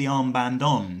pass the armband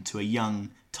on to a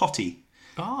young Totti.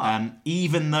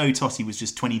 Even though Totti was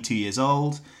just 22 years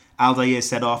old, Aldair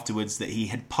said afterwards that he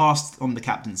had passed on the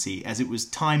captaincy as it was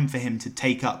time for him to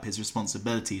take up his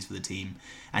responsibilities for the team,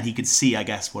 and he could see, I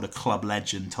guess, what a club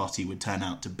legend Totti would turn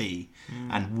out to be,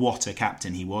 and what a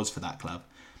captain he was for that club.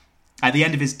 At the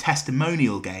end of his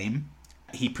testimonial game,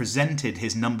 he presented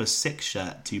his number 6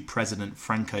 shirt to President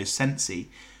Franco Sensi,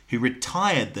 who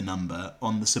retired the number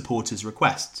on the supporters'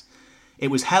 request. It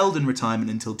was held in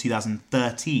retirement until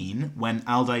 2013, when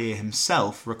Aldair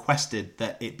himself requested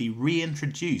that it be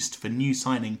reintroduced for new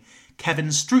signing Kevin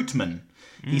Strootman.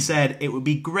 He said it would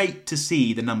be great to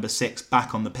see the number 6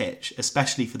 back on the pitch,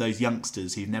 especially for those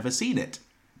youngsters who've never seen it.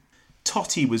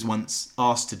 Totti was once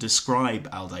asked to describe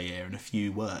Aldair in a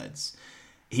few words.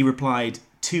 He replied,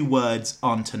 2 words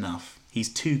aren't enough.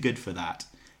 He's too good for that.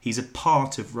 He's a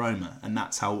part of Roma, and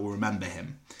that's how we'll remember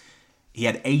him. He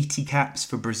had 80 caps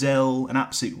for Brazil, an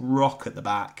absolute rock at the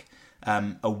back,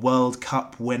 a World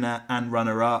Cup winner and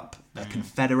runner-up, a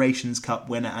Confederations Cup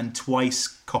winner and twice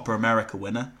Copa America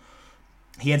winner.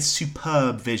 He had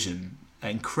superb vision,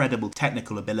 incredible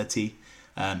technical ability,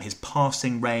 his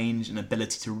passing range and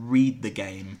ability to read the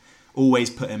game always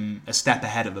put him a step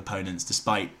ahead of opponents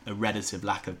despite a relative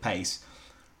lack of pace.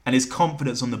 And his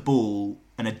confidence on the ball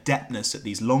and adeptness at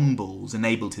these long balls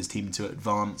enabled his team to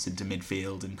advance into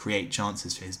midfield and create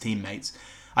chances for his teammates.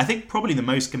 I think probably the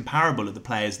most comparable of the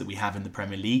players that we have in the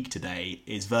Premier League today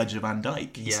is Virgil van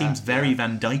Dijk. He seems very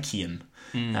Van Dijkian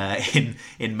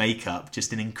in makeup,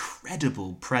 just an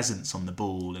incredible presence on the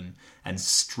ball and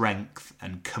strength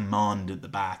and command at the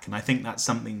back. And I think that's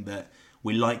something that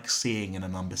we like seeing in a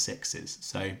number 6s.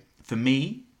 So for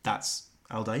me, that's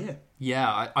Aldair.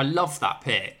 Yeah, I love that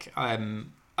pick.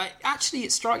 Actually,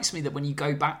 it strikes me that when you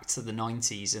go back to the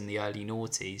 90s and the early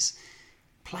noughties,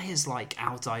 players like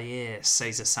Aldair,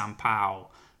 Cesar Sampaio,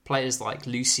 players like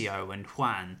Lucio and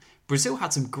Juan, Brazil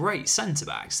had some great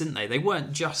centre-backs, didn't they? They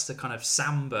weren't just a kind of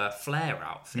samba flair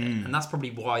outfit, and that's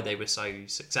probably why they were so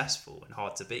successful and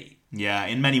hard to beat. Yeah,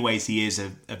 in many ways he is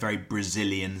a very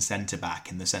Brazilian centre-back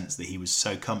in the sense that he was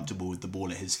so comfortable with the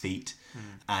ball at his feet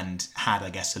and had, I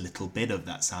guess, a little bit of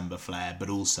that samba flair, but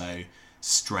also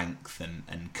strength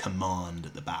and command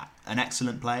at the back. An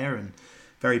excellent player, and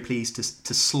very pleased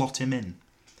to slot him in.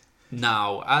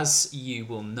 Now, as you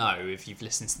will know if you've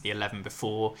listened to the 11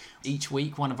 before, each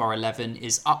week one of our 11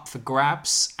 is up for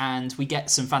grabs, and we get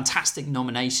some fantastic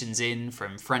nominations in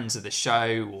from friends of the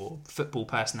show or football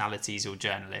personalities or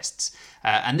journalists.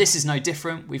 And this is no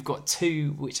different. We've got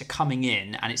 2 which are coming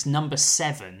in, and it's number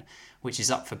 7 which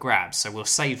is up for grabs. So we'll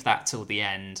save that till the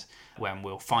end, when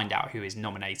we'll find out who is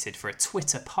nominated for a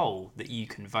Twitter poll that you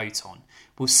can vote on.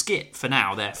 We'll skip for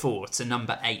now, therefore, to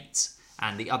number 8.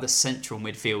 And the other central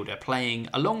midfielder playing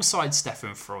alongside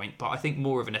Stefan Freund, but I think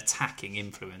more of an attacking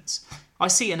influence. I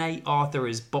see an 8 Arthur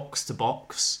as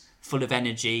box-to-box, full of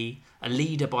energy, a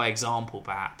leader by example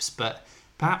perhaps, but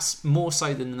perhaps more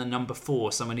so than the number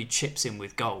 4, someone who chips in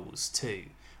with goals too.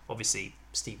 Obviously,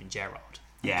 Steven Gerrard,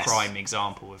 prime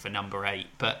example of a number 8,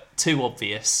 but too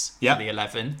obvious for the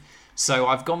 11. So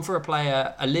I've gone for a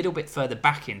player a little bit further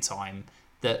back in time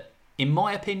that, in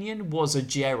my opinion, was a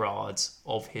Gerrard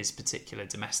of his particular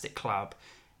domestic club,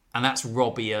 and that's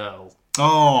Robbie Earle.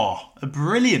 Oh, a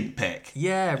brilliant pick.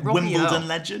 Yeah, Robbie Wimbledon Earle.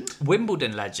 legend?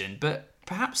 Wimbledon legend, but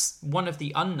perhaps one of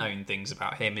the unknown things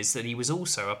about him is that he was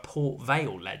also a Port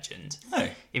Vale legend. Oh.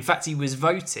 In fact, he was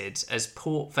voted as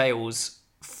Port Vale's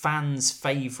fans'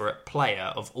 favourite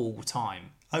player of all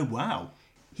time. Oh, wow.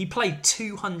 He played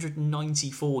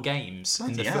 294 games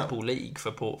in the Football League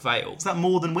for Port Vale. Is that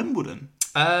more than Wimbledon?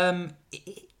 I'm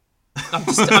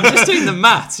just doing the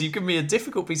maths. You've given me a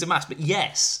difficult piece of maths, but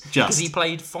yes. Because he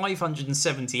played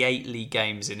 578 league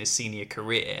games in his senior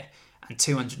career and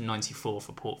 294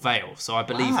 for Port Vale. So I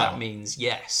believe that means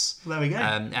yes. Well, there we go.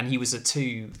 And he was a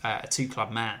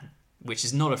two-club man, which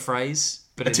is not a phrase.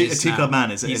 But a two-club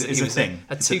man is a thing.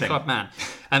 A two-club man.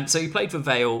 So he played for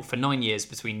Vale for 9 years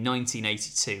between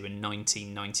 1982 and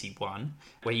 1991,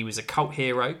 where he was a cult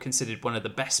hero, considered one of the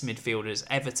best midfielders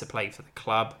ever to play for the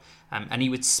club. And he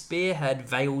would spearhead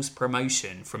Vale's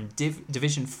promotion from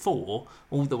Division 4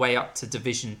 all the way up to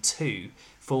Division 2,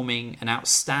 forming an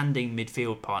outstanding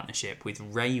midfield partnership with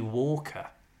Ray Walker.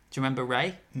 Do you remember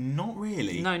Ray? Not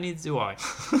really. No, neither do I.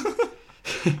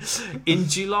 In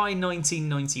July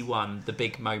 1991, the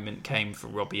big moment came for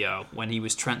Robbie Earle when he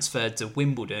was transferred to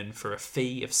Wimbledon for a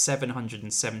fee of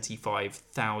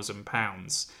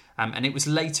 £775,000. And it was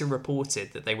later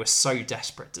reported that they were so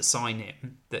desperate to sign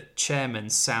him that chairman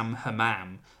Sam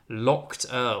Hammam locked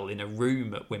Earle in a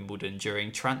room at Wimbledon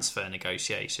during transfer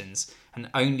negotiations and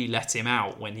only let him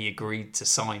out when he agreed to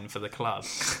sign for the club.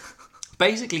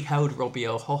 Basically held Robbie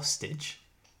Earle hostage,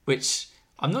 which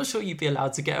I'm not sure you'd be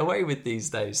allowed to get away with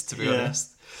these days, to be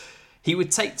honest. He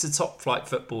would take to top-flight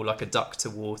football like a duck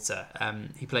to water.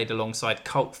 He played alongside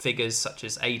cult figures such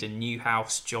as Aidan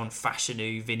Newhouse, John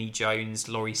Fashanu, Vinnie Jones,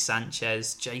 Laurie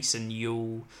Sanchez, Jason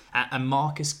Ewell, and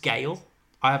Marcus Gale.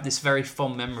 I have this very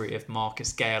fond memory of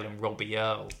Marcus Gale and Robbie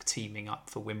Earle teaming up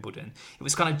for Wimbledon. It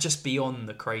was kind of just beyond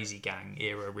the Crazy Gang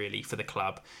era, really, for the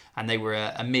club. And they were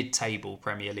a mid-table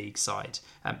Premier League side.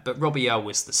 But Robbie Earle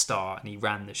was the star and he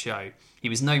ran the show. He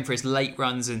was known for his late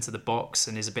runs into the box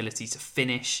and his ability to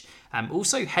finish.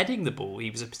 Also heading the ball. He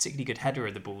was a particularly good header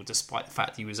of the ball, despite the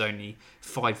fact he was only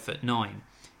 5'9".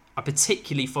 I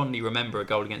particularly fondly remember a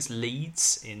goal against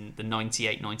Leeds in the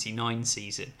 98-99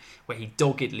 season, where he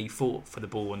doggedly fought for the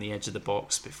ball on the edge of the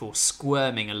box before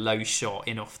squirming a low shot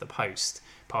in off the post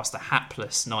past the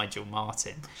hapless Nigel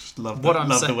Martin. Love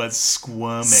the word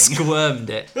squirming. Squirmed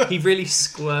it. He really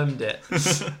squirmed it.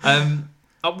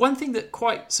 One thing that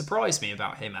quite surprised me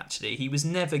about him, actually, he was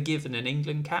never given an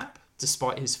England cap,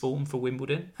 despite his form for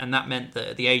Wimbledon, and that meant that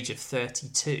at the age of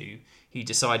 32, he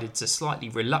decided to slightly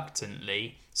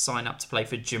reluctantly sign up to play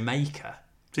for Jamaica.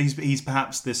 So he's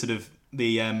perhaps the sort of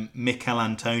the Mikel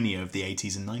Antonio of the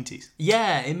 80s and 90s.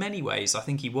 Yeah, in many ways, I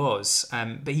think he was.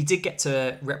 But he did get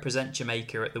to represent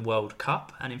Jamaica at the World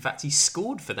Cup, and in fact, he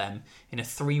scored for them in a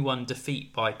 3-1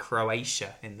 defeat by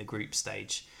Croatia in the group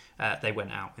stage. They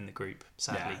went out in the group,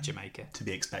 sadly, Jamaica. To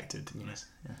be expected, yes.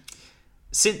 Yeah.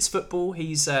 Since football,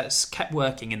 he's kept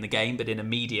working in the game, but in a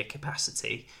media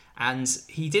capacity. And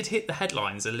he did hit the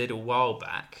headlines a little while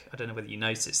back, I don't know whether you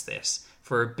noticed this,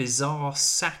 for a bizarre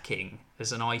sacking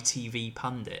as an ITV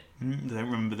pundit. I don't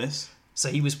remember this. So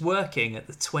he was working at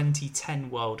the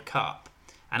 2010 World Cup,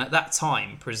 and at that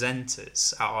time,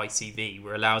 presenters at ITV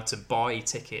were allowed to buy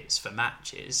tickets for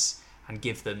matches and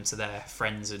give them to their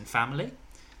friends and family.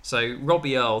 So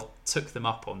Robbie Earle took them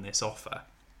up on this offer,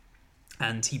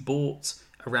 and he bought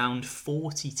around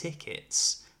 40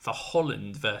 tickets for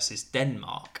Holland versus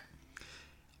Denmark.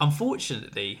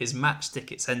 Unfortunately, his match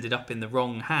tickets ended up in the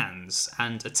wrong hands,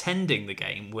 and attending the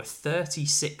game were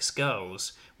 36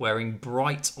 girls wearing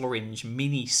bright orange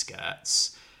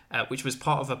mini-skirts, which was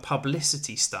part of a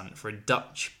publicity stunt for a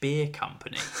Dutch beer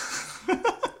company.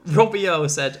 Robbie Earle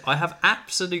said, "I have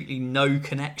absolutely no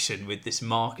connection with this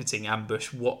marketing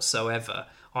ambush whatsoever.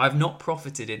 I have not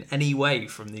profited in any way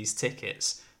from these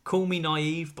tickets. Call me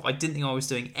naive, but I didn't think I was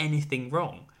doing anything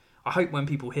wrong. I hope when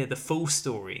people hear the full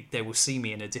story, they will see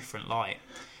me in a different light."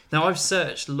 Now, I've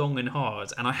searched long and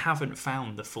hard, and I haven't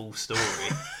found the full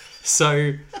story.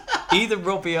 So, either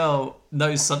Robbie Earle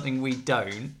knows something we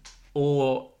don't,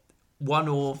 or one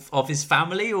of his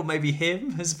family, or maybe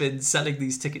him, has been selling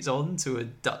these tickets on to a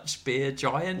Dutch beer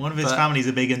giant. One of his family's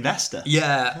a big investor.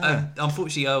 Yeah.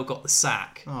 Unfortunately, Earle got the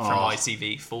sack from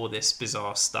ITV for this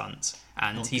bizarre stunt,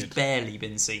 and he's barely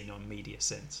been seen on media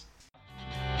since.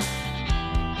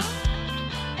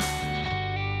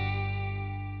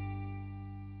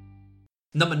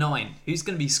 Number 9. Who's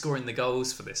going to be scoring the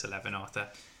goals for this 11, Arthur?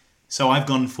 So I've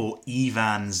gone for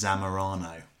Ivan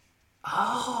Zamorano.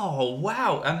 Oh,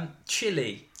 wow.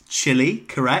 Chile. Chile,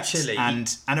 correct. Chile.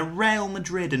 And a Real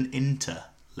Madrid and Inter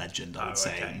legend, I would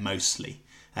say, mostly.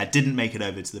 Didn't make it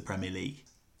over to the Premier League.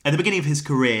 At the beginning of his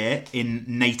career in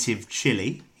native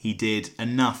Chile, he did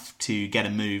enough to get a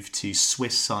move to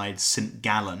Swiss side St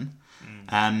Gallen.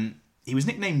 He was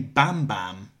nicknamed Bam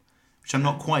Bam, which I'm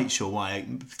not quite sure why.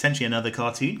 Potentially another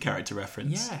cartoon character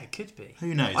reference. Yeah, it could be.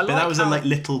 Who knows? But that was a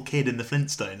little kid in the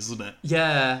Flintstones, wasn't it?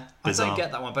 Yeah, bizarre. I don't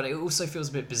get that one, but it also feels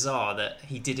a bit bizarre that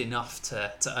he did enough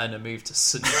to earn a move to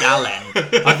St Gallen.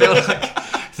 I feel like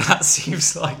that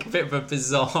seems like a bit of a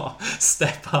bizarre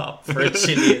step up for a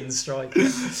Chilean striker.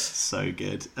 So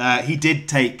good. He did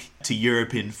take to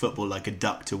European football like a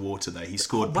duck to water, though. He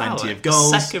scored plenty of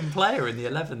goals. The second player in the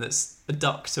 11 that's a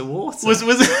duck to water. Was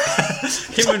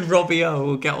it? Him and Robbie O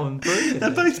will get on brilliantly.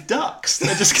 They're both ducks.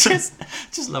 They're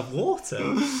just love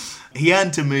water. He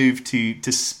earned a move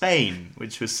to Spain,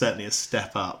 which was certainly a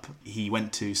step up. He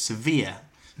went to Sevilla,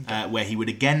 where he would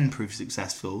again prove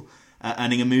successful,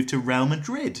 earning a move to Real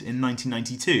Madrid in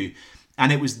 1992.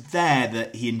 And it was there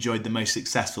that he enjoyed the most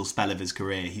successful spell of his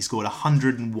career. He scored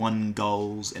 101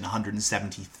 goals in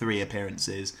 173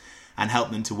 appearances and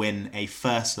helped them to win a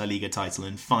first La Liga title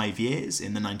in 5 years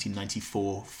in the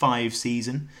 1994-5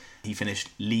 season. He finished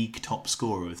league top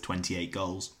scorer with 28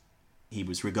 goals. He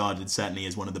was regarded certainly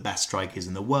as one of the best strikers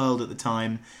in the world at the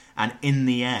time. And in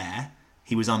the air,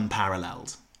 he was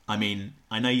unparalleled. I mean,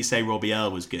 I know you say Robbie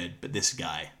Earle was good, but this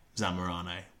guy,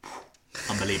 Zamorano,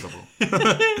 unbelievable.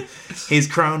 His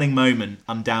crowning moment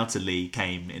undoubtedly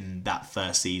came in that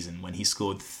first season when he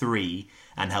scored 3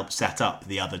 and helped set up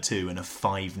the other 2 in a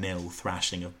 5-0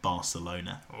 thrashing of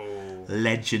Barcelona.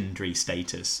 Legendary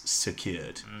status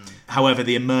secured. However,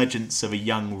 the emergence of a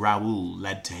young Raul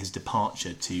led to his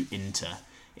departure to Inter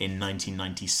in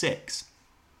 1996.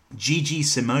 Gigi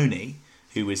Simoni,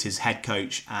 who was his head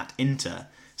coach at Inter,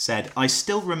 said, "I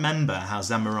still remember how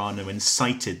Zamorano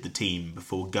incited the team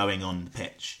before going on the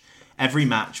pitch. Every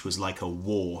match was like a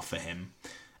war for him."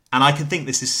 And I can think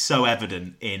this is so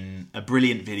evident in a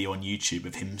brilliant video on YouTube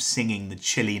of him singing the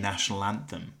Chile national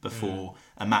anthem before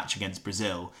a match against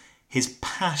Brazil. His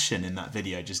passion in that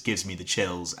video just gives me the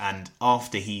chills. And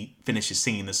after he finishes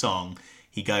singing the song,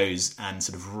 he goes and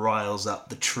sort of riles up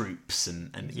the troops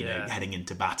and you know, heading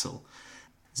into battle.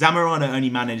 Zamorano only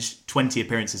managed 20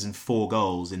 appearances and 4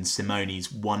 goals in Simoni's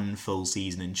 1 full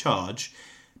season in charge,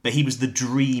 but he was the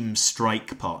dream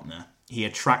strike partner. He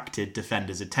attracted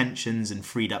defenders' attentions and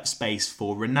freed up space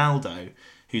for Ronaldo,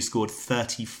 who scored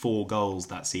 34 goals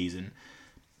that season.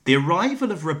 The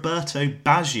arrival of Roberto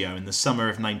Baggio in the summer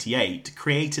of '98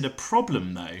 created a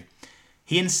problem, though.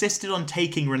 He insisted on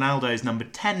taking Ronaldo's number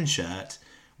 10 shirt,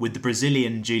 with the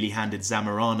Brazilian duly handed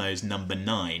Zamorano's number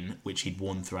 9, which he'd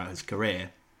worn throughout his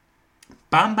career.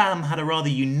 Bam Bam had a rather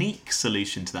unique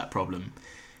solution to that problem.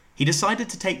 He decided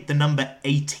to take the number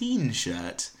 18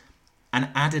 shirt and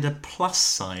added a plus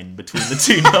sign between the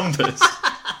 2 numbers.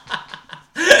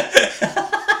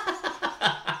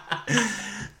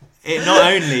 It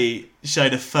not only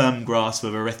showed a firm grasp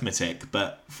of arithmetic,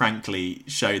 but frankly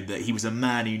showed that he was a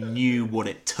man who knew what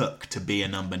it took to be a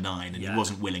number 9, and he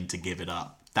wasn't willing to give it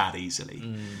up that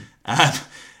easily.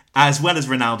 As well as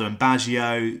Ronaldo and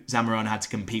Baggio, Zamorano had to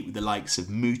compete with the likes of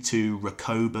Mutu,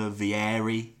 Recoba,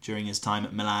 Vieri during his time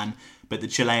at Milan, but the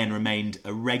Chilean remained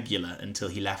a regular until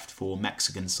he left for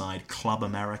Mexican side Club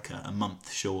America a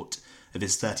month short of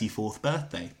his 34th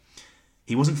birthday.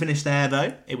 He wasn't finished there,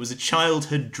 though. It was a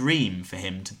childhood dream for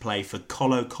him to play for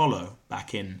Colo-Colo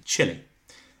back in Chile.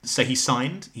 So he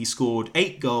signed. He scored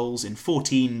 8 goals in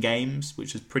 14 games,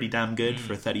 which was pretty damn good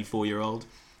for a 34-year-old,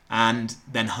 and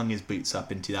then hung his boots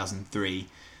up in 2003.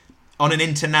 On an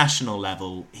international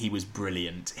level, he was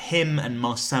brilliant. Him and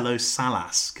Marcelo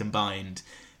Salas combined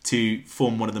to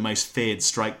form one of the most feared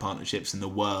strike partnerships in the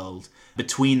world.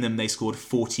 Between them, they scored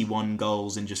 41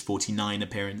 goals in just 49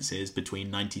 appearances between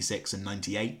 96 and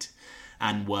 98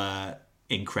 and were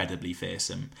incredibly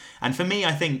fearsome. And for me,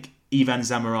 I think Ivan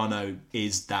Zamorano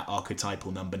is that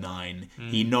archetypal number 9.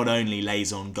 He not only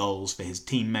lays on goals for his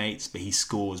teammates, but he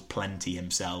scores plenty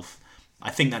himself. I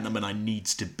think that number 9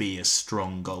 needs to be a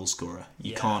strong goal scorer.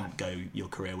 You can't go your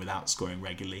career without scoring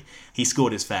regularly. He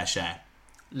scored his fair share.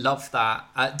 Love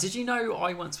that. Did you know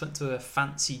I once went to a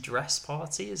fancy dress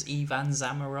party as Ivan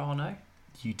Zamorano?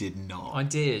 You did not. I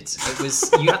did. It was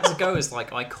you had to go as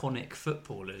like iconic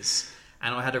footballers.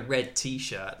 And I had a red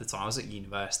T-shirt at the time. I was at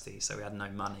university, so we had no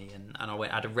money. And I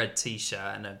had a red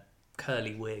T-shirt and a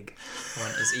curly wig. I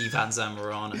went as Ivan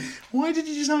Zamorano. Why did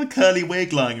you just have a curly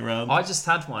wig lying around? I just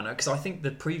had one because I think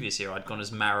the previous year I'd gone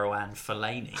as Marouane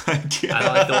Fellaini. And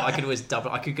I thought I could always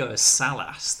double. I could go as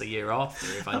Salas the year after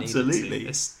if I needed to.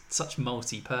 It's such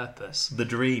multi-purpose. The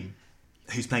dream.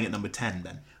 Who's playing at number 10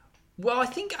 then? Well, I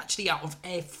think actually out of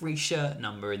every shirt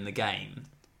number in the game,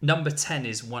 number 10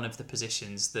 is one of the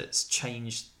positions that's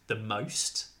changed the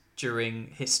most during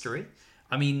history.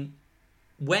 I mean,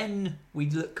 when we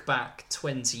look back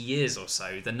 20 years or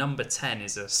so, the number 10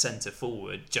 is a centre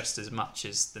forward just as much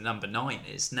as the number 9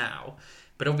 is now.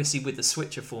 But obviously with the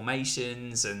switch of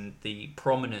formations and the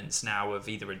prominence now of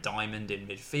either a diamond in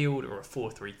midfield or a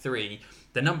 4-3-3,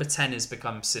 the number 10 has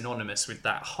become synonymous with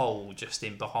that hole just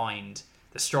in behind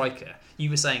the striker.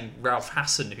 You were saying Ralph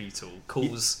Hasenhüttl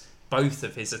calls both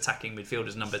of his attacking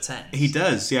midfielders number 10. He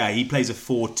does, yeah. He plays a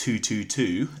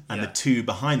 4-2-2-2, and the two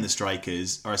behind the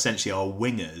strikers are essentially our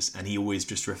wingers, and he always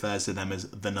just refers to them as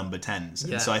the number 10s.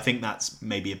 And so I think that's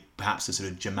maybe perhaps a sort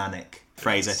of Germanic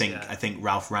phrase. I think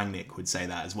Ralf Rangnick would say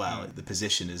that as well. The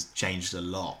position has changed a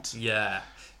lot. Yeah.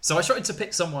 So I tried to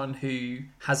pick someone who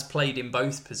has played in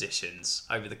both positions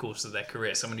over the course of their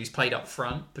career. Someone who's played up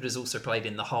front, but has also played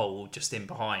in the hole, just in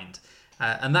behind.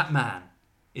 And that man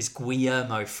is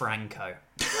Guillermo Franco.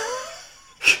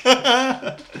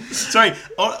 Sorry,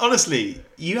 honestly,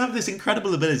 you have this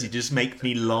incredible ability to just make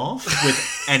me laugh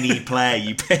with any player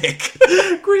you pick.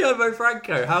 Guillermo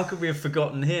Franco, how could we have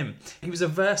forgotten him? He was a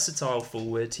versatile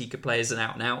forward. He could play as an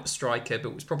out-and-out striker,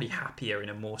 but was probably happier in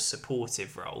a more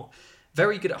supportive role.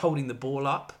 Very good at holding the ball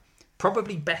up.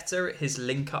 Probably better at his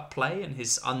link-up play and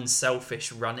his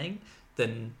unselfish running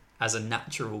than as a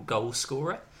natural goal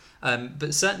scorer.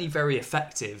 But certainly very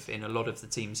effective in a lot of the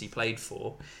teams he played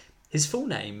for. His full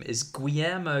name is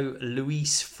Guillermo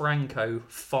Luis Franco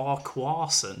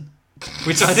Farquharson,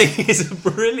 which I think is a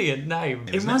brilliant name.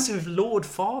 It reminds me of Lord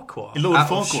Farquhar. Lord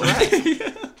Farquhar.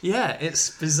 Yeah,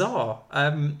 it's bizarre.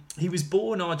 He was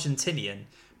born Argentinian,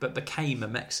 but became a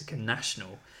Mexican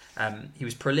national. He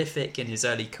was prolific in his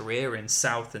early career in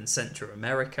South and Central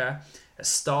America. A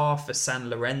star for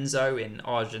San Lorenzo in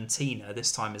Argentina,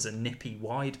 this time as a nippy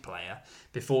wide player,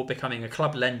 before becoming a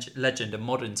club legend in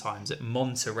modern times at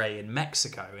Monterrey in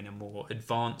Mexico in a more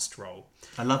advanced role.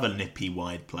 I love a nippy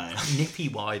wide player. Nippy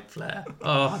wide player.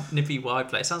 Oh, nippy wide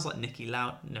player. It sounds like Nicky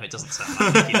Lauda. No, it doesn't sound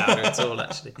like Nicky Lauda at all,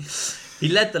 actually. He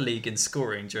led the league in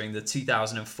scoring during the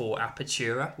 2004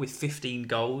 Apertura with 15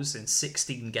 goals in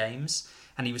 16 games.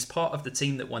 And he was part of the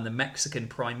team that won the Mexican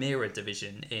Primera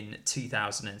Division in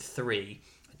 2003,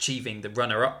 achieving the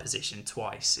runner-up position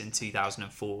twice in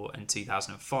 2004 and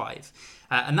 2005.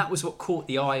 And that was what caught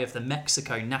the eye of the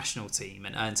Mexico national team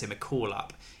and earned him a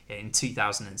call-up in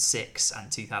 2006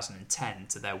 and 2010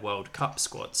 to their World Cup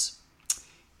squads.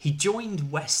 He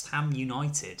joined West Ham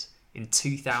United in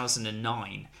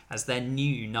 2009 as their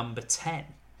new number 10.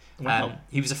 Wow.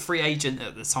 He was a free agent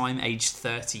at the time, aged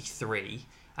 33.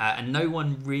 And no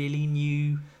one really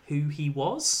knew who he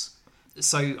was.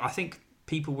 So I think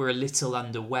people were a little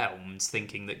underwhelmed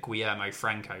thinking that Guillermo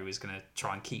Franco was going to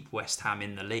try and keep West Ham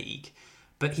in the league.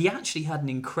 But he actually had an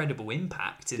incredible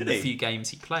impact in the few games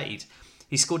he played.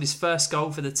 He scored his first goal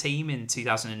for the team in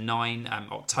 2009,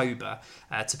 October,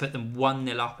 to put them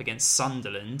 1-0 up against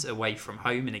Sunderland away from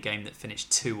home in a game that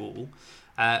finished 2-2.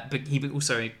 But he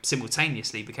also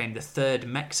simultaneously became the third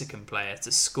Mexican player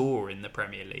to score in the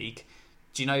Premier League.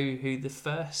 Do you know who the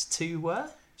first two were?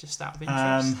 Just out of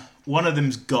interest. One of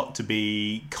them's got to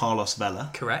be Carlos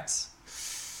Vela. Correct.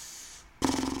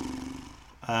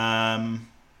 Jared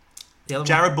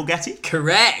Borghetti?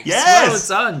 Correct. Yes.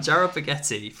 Well done. Jared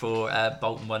Borghetti for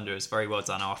Bolton Wanderers. Very well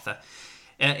done, Arthur.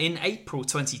 In April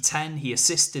 2010, he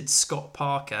assisted Scott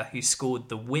Parker, who scored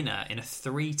the winner in a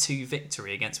 3-2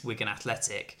 victory against Wigan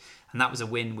Athletic. And that was a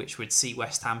win which would see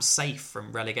West Ham safe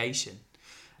from relegation.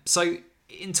 So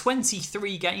in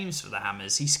 23 games for the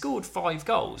Hammers, he scored 5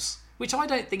 goals, which I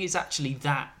don't think is actually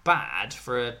that bad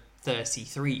for a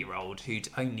 33-year-old who'd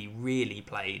only really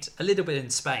played a little bit in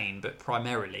Spain, but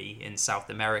primarily in South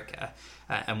America,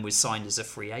 and was signed as a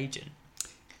free agent.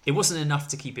 It wasn't enough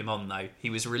to keep him on, though. He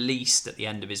was released at the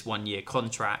end of his one-year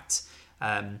contract.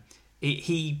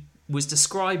 He was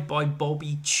described by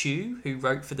Bobby Chu, who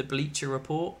wrote for the Bleacher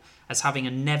Report, as having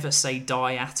a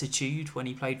never-say-die attitude when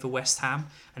he played for West Ham,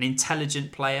 an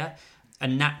intelligent player, a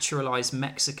naturalised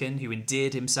Mexican who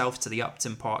endeared himself to the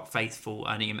Upton Park faithful,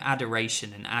 earning him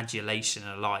adoration and adulation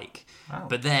alike. Wow.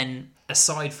 But then,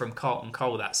 aside from Carlton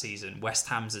Cole that season, West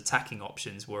Ham's attacking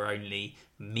options were only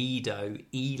Mido,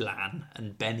 Elan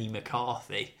and Benny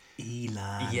McCarthy.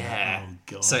 Elan. Yeah. Oh,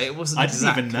 God. So it wasn't I didn't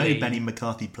even know Benny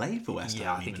McCarthy played for West Ham.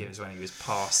 Yeah, I think it was when he was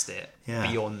past it,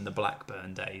 beyond the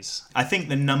Blackburn days. I think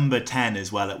the number 10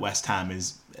 as well at West Ham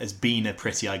has been a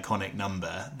pretty iconic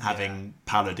number, having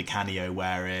Paolo Di Canio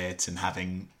wear it and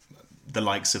having the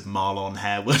likes of Marlon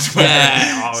Harewood.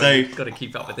 Yeah, so you've got to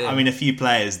keep up with him. I mean, a few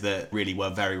players that really were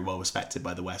very well respected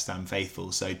by the West Ham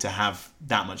faithful. So to have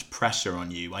that much pressure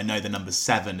on you, I know the number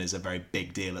 7 is a very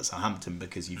big deal at Southampton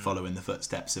because you follow in the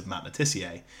footsteps of Matt Le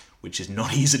Tissier, which is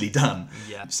not easily done.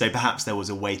 Yeah. So perhaps there was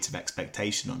a weight of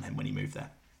expectation on him when he moved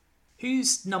there.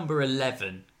 Who's number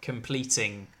 11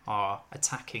 completing our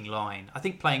attacking line? I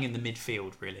think playing in the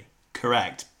midfield, really.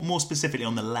 Correct. More specifically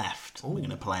on the left, we're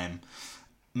going to play him.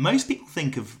 Most people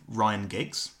think of Ryan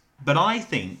Giggs, but I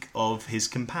think of his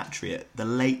compatriot, the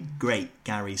late, great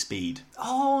Gary Speed.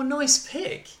 Oh, nice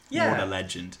pick. Yeah. What a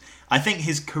legend. I think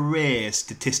his career,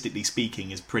 statistically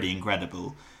speaking, is pretty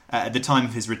incredible. At the time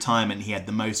of his retirement, he had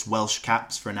the most Welsh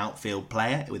caps for an outfield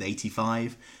player with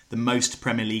 85, the most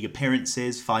Premier League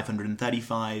appearances,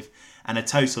 535, and a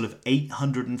total of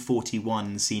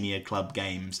 841 senior club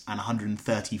games and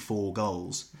 134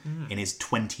 goals in his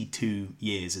 22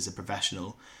 years as a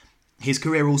professional. His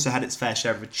career also had its fair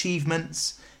share of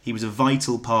achievements. He was a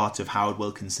vital part of Howard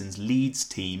Wilkinson's Leeds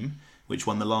team, which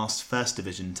won the last First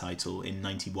Division title in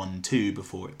 91-2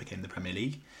 before it became the Premier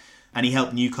League. And he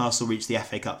helped Newcastle reach the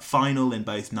FA Cup final in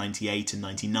both 98 and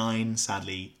 99.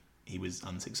 Sadly, he was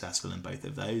unsuccessful in both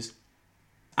of those.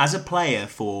 As a player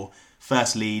for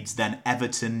first Leeds, then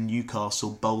Everton,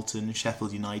 Newcastle, Bolton,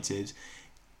 Sheffield United,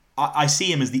 I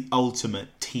see him as the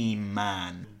ultimate team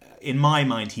man. In my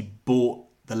mind, he brought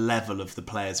the level of the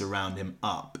players around him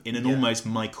up in an almost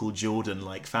Michael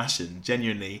Jordan-like fashion.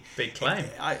 Genuinely. Big claim.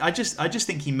 I just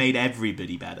think he made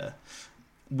everybody better.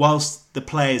 Whilst the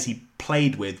players he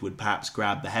played with would perhaps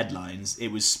grab the headlines, it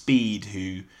was Speed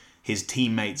who his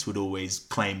teammates would always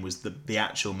claim was the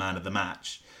actual man of the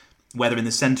match. Whether in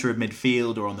the centre of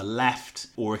midfield or on the left,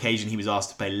 or occasion he was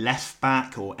asked to play left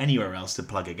back or anywhere else to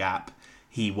plug a gap,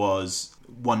 he was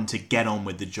one to get on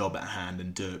with the job at hand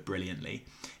and do it brilliantly.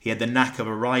 He had the knack of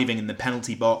arriving in the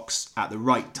penalty box at the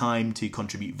right time to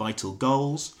contribute vital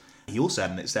goals. He also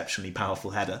had an exceptionally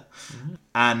powerful header.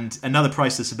 And another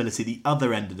priceless ability at the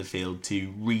other end of the field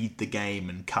to read the game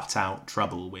and cut out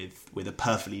trouble with a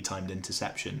perfectly timed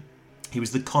interception. He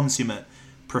was the consummate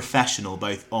professional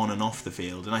both on and off the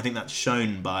field, and I think that's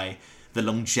shown by the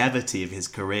longevity of his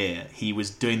career. He was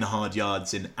doing the hard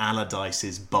yards in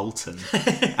Allardyce's Bolton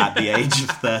at the age of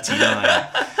 39.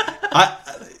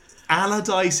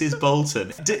 Allardyce's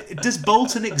Bolton. Does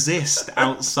Bolton exist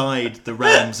outside the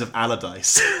realms of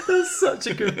Allardyce? That's such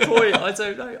a good point. I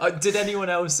don't know. Did anyone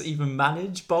else even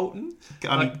manage Bolton?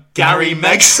 I mean, Gary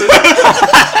Megson.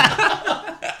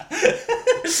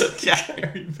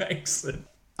 Gary Megson.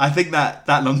 I think that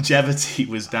longevity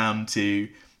was down to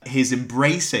his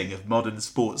embracing of modern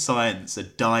sports science, a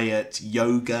diet,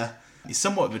 yoga. He's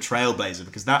somewhat of a trailblazer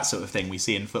because that sort of thing we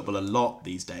see in football a lot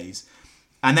these days.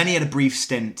 And then he had a brief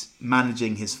stint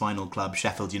managing his final club,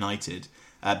 Sheffield United,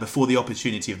 before the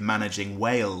opportunity of managing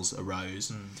Wales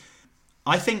arose.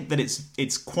 I think that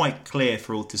it's quite clear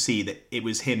for all to see that it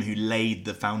was him who laid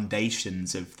the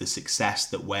foundations of the success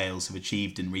that Wales have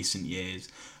achieved in recent years.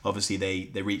 Obviously,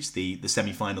 they reached the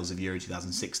semi-finals of Euro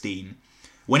 2016.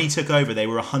 When he took over, they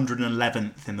were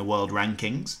 111th in the world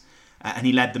rankings, and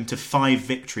he led them to 5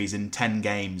 victories in 10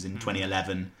 games in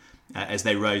 2011, as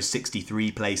they rose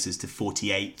 63 places to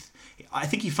 48th. I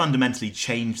think he fundamentally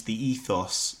changed the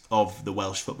ethos of the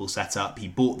Welsh football setup. He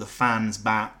brought the fans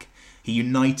back. He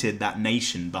united that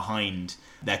nation behind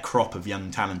their crop of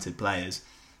young, talented players.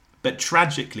 But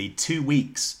tragically, 2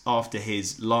 weeks after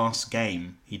his last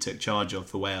game he took charge of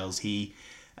for Wales, he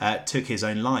took his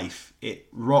own life. It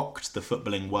rocked the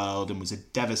footballing world and was a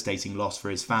devastating loss for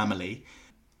his family.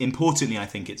 Importantly, I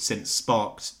think it's since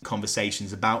sparked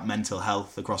conversations about mental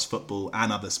health across football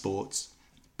and other sports,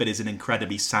 but is an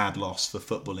incredibly sad loss for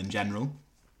football in general.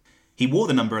 He wore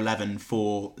the number 11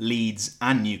 for Leeds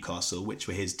and Newcastle, which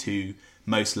were his 2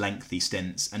 most lengthy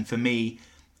stints. And for me,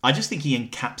 I just think he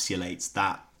encapsulates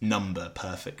that number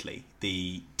perfectly.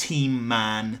 The team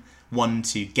man, one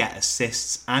to get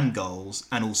assists and goals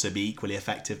and also be equally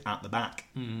effective at the back.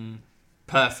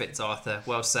 Perfect, Arthur.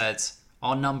 Well said.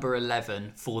 Our number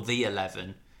 11 for the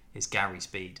 11 is Gary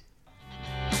Speed.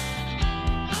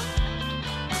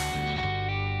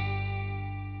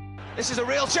 This is a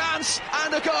real chance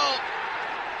and a goal.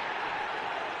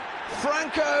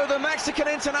 Franco, the Mexican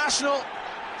international,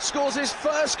 scores his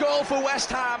first goal for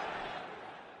West Ham.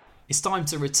 It's time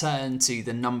to return to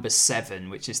the number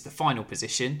 7, which is the final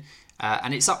position,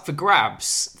 and it's up for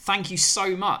grabs. Thank you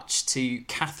so much to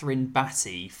Catherine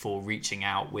Batty for reaching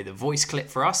out with a voice clip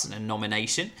for us and a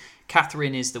nomination.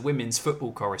 Catherine is the women's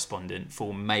football correspondent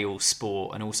for Mail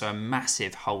Sport and also a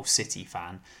massive Hull City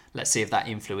fan. Let's see if that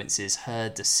influences her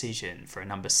decision for a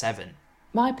number 7.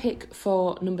 My pick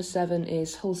for number 7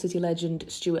 is Hull City legend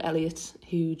Stuart Elliott,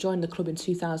 who joined the club in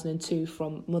 2002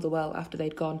 from Motherwell after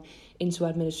they'd gone into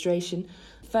administration.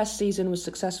 First season was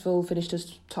successful, finished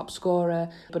as top scorer,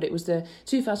 but it was the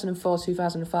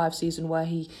 2004-2005 season where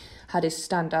he had his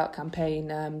standout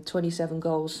campaign, 27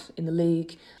 goals in the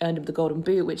league, earned him the Golden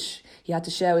Boot, which he had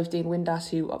to share with Dean Windass,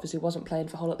 who obviously wasn't playing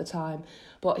for Hull at the time.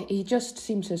 But he just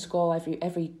seemed to score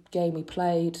every game he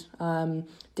played,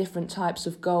 different types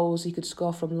of goals. He could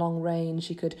score from long range,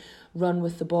 he could run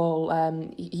with the ball.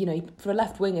 For a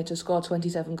left winger to score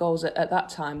 27 goals at that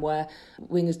time, where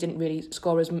wingers didn't really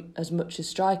score as much as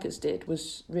strikers did,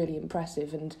 was really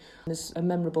impressive. And there's a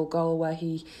memorable goal where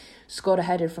he scored a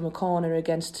header from a corner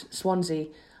against Swansea,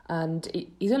 and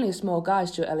he's only a small guy,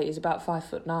 Stuart Elliott, he's about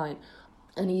 5'9",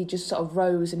 and he just sort of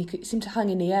rose and he seemed to hang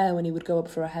in the air when he would go up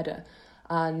for a header.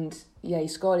 And yeah, he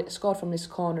scored from this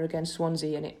corner against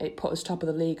Swansea, and it put us top of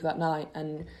the league that night,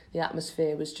 and the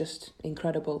atmosphere was just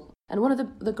incredible. And one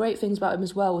of the great things about him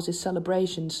as well was his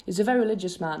celebrations. He's a very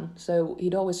religious man, so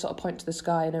he'd always sort of point to the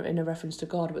sky in a reference to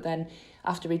God, but then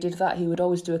after he did that, he would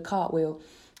always do a cartwheel,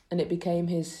 and it became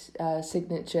his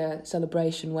signature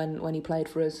celebration when he played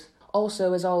for us.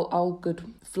 Also, as all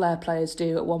good flair players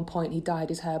do, at one point he dyed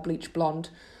his hair bleach blonde.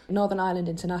 Northern Ireland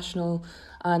international,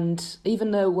 and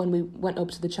even though when we went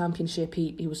up to the Championship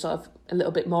he was sort of a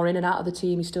little bit more in and out of the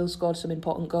team, he still scored some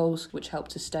important goals which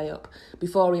helped us stay up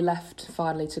before he left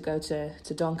finally to go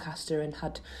to Doncaster and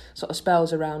had sort of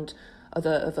spells around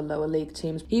other lower league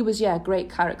teams. He was a great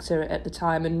character at the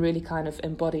time and really kind of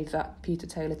embodied that Peter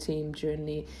Taylor team during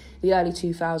the early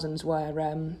 2000s, where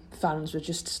fans were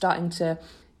just starting to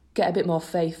get a bit more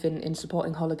faith in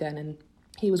supporting Hull again, and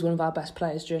he was one of our best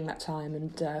players during that time,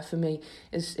 and for me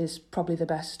is probably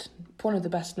one of the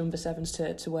best number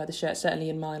 7s to wear the shirt, certainly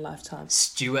in my lifetime.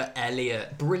 Stuart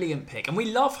Elliott, brilliant pick. And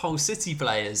we love Hull City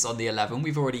players on the 11.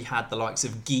 We've already had the likes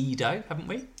of Guido, haven't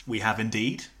we? We have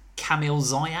indeed. Kamil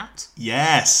Zayat.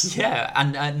 Yes. Yeah,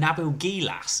 and Nabil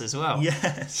Gilas as well.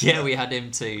 Yes. Yeah, we had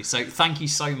him too. So thank you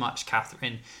so much,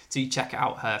 Catherine. Do check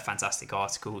out her fantastic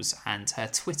articles and her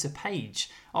Twitter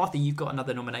page. Arthur, you've got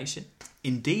another nomination.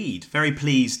 Indeed. Very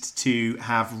pleased to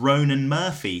have Ronan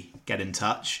Murphy get in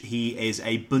touch. He is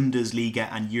a Bundesliga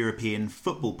and European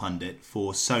football pundit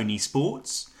for Sony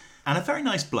Sports and a very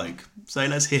nice bloke. So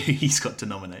let's hear who he's got to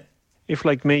nominate. If,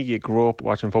 like me, you grew up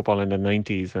watching football in the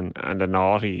 90s and the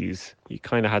noughties, you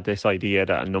kind of had this idea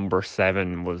that a number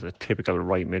 7 was a typical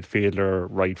right midfielder,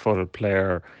 right-footed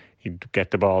player. He'd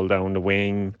get the ball down the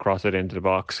wing, cross it into the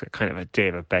box, kind of a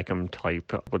David Beckham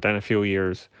type. But then a few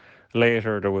years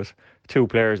later, there was 2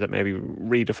 players that maybe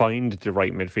redefined the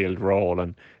right midfield role,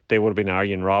 and they would have been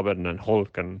Arjen Robben and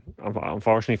Hulk. And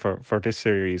unfortunately for this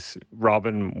series,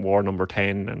 Robben wore number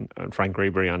 10 and Frank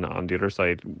Ribery on the other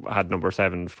side had number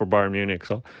 7 for Bayern Munich.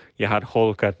 So you had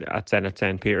Hulk at Zenit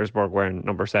St. Petersburg wearing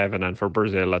number 7, and for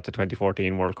Brazil at the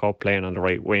 2014 World Cup playing on the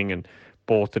right wing. And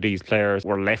both of these players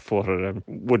were left-footed and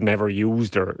would never use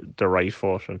their right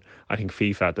foot. And I think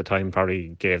FIFA at the time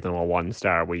probably gave them a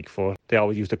 1-star weak foot. They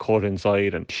always used to cut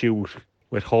inside and shoot.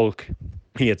 With Hulk,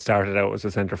 he had started out as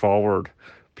a centre-forward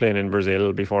playing in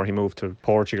Brazil before he moved to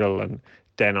Portugal and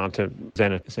then on to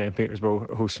Zenit St. Petersburg,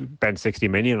 who spent 60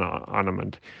 million on him.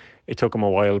 And it took him a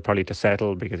while probably to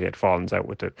settle because he had fallen out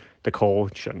with the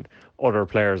coach, and other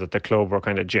players at the club were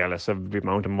kind of jealous of the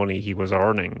amount of money he was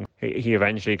earning. He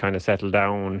eventually kind of settled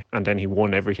down, and then he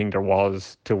won everything there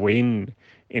was to win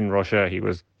in Russia. He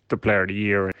was the player of the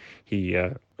year. He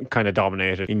kind of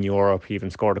dominated in Europe. He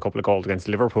even scored a couple of goals against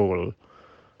Liverpool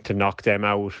to knock them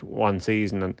out one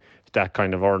season, and that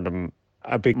kind of earned him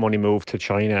a big money move to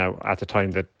China at the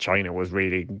time that China was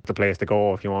really the place to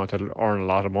go if you wanted to earn a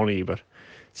lot of money. But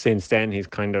since then he's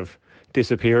kind of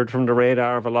disappeared from the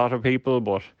radar of a lot of people,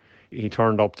 but he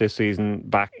turned up this season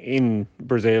back in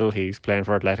Brazil. He's playing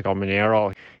for Atletico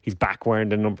Mineiro. He's back wearing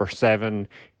the number 7.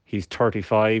 He's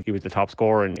 35. He was the top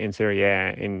scorer in Serie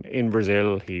A in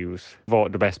Brazil. He was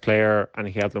voted the best player and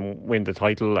he helped them win the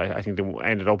title. I think they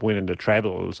ended up winning the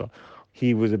treble. So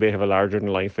he was a bit of a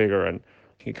larger-than-life figure, and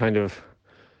he kind of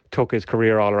took his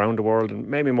career all around the world, and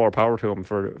maybe more power to him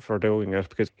for doing it,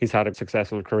 because he's had a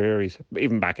successful career. He's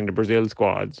even back in the Brazil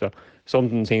squad. So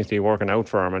something seems to be working out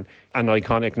for him. And an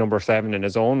iconic number 7 in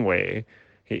his own way.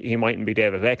 He mightn't be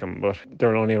David Beckham, but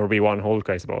there'll only ever be one Hulk,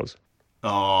 I suppose.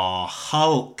 Oh,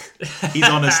 Hulk! He's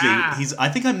honestly, I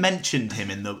think I mentioned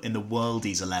him in the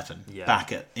Worldies 11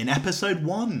 back in episode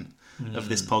 1 of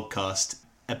this podcast.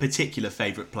 A particular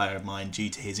favourite player of mine due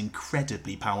to his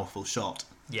incredibly powerful shot.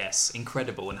 Yes,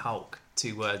 incredible and Hulk,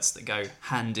 2 words that go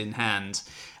hand in hand.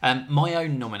 My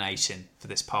own nomination for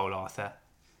this poll, Arthur,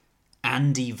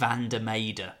 Andy van der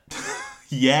Meijden.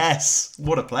 Yes,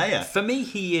 what a player. For me,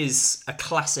 he is a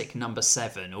classic number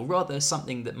 7, or rather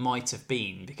something that might have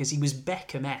been, because he was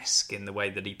Beckham-esque in the way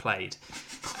that he played.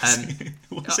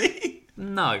 Was he?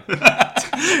 No.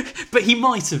 But he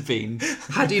might have been,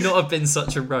 had he not have been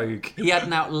such a rogue. He had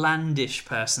an outlandish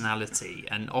personality,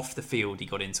 and off the field he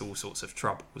got into all sorts of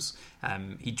troubles.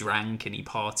 He drank and he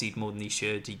partied more than he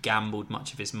should. He gambled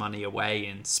much of his money away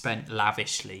and spent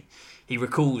lavishly. He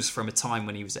recalls from a time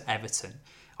when he was at Everton.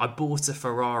 I bought a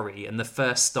Ferrari and the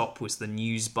first stop was the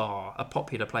News Bar, a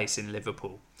popular place in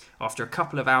Liverpool. After a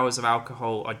couple of hours of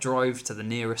alcohol, I drove to the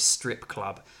nearest strip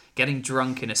club. Getting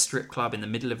drunk in a strip club in the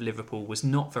middle of Liverpool was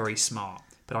not very smart,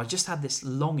 but I just had this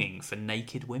longing for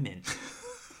naked women.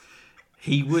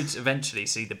 He would eventually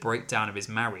see the breakdown of his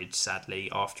marriage, sadly,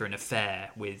 after an affair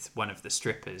with one of the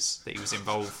strippers that he was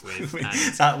involved with.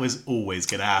 And that was always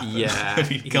going to happen. Yeah.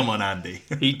 Come on, Andy.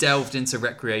 He delved into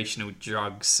recreational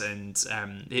drugs, and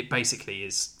it basically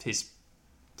is his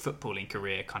footballing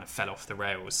career kind of fell off the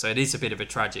rails. So it is a bit of a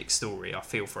tragic story. I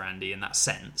feel for Andy in that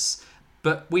sense.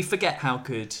 But we forget how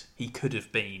good he could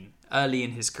have been. Early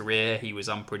in his career, he was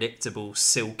unpredictable,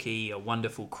 silky, a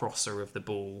wonderful crosser of the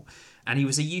ball, and he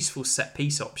was a useful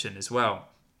set-piece option as well.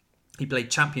 He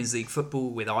played Champions League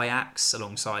football with Ajax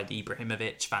alongside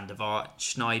Ibrahimovic, Van der Vaart,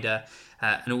 Schneider,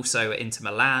 and also at Inter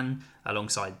Milan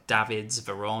alongside Davids,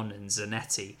 Veron and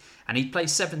Zanetti. And he played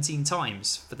 17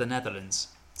 times for the Netherlands.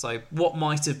 So what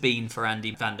might have been for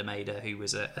Andy van der Meijden, who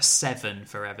was a 7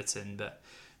 for Everton, but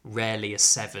rarely a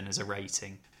 7 as a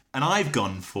rating. And I've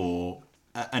gone for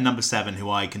a number 7 who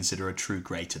I consider a true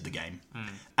great of the game.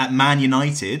 At Man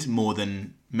United, more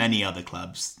than many other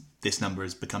clubs, this number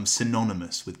has become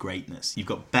synonymous with greatness. You've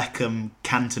got Beckham,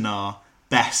 Cantona,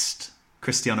 Best,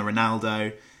 Cristiano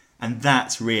Ronaldo, and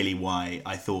that's really why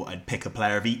I thought I'd pick a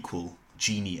player of equal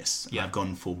genius. Yeah. I've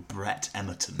gone for Brett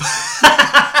Emerton.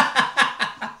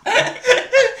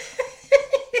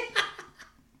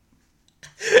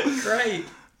 Great.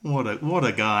 What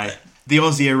a guy. The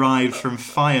Aussie arrived from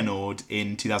Feyenoord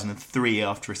in 2003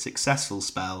 after a successful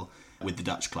spell with the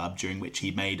Dutch club, during which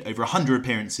he made over 100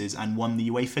 appearances and won the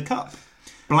UEFA Cup.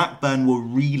 Blackburn were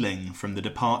reeling from the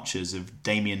departures of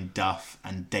Damien Duff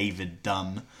and David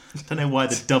Dunn. I don't know why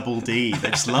the double D. They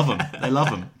just love them. They love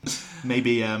them.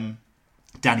 Maybe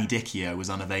Danny Dichio was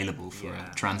unavailable for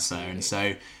a transfer, absolutely. And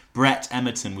so Brett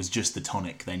Emerton was just the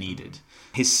tonic they needed.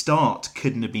 His start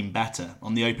couldn't have been better.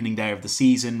 On the opening day of the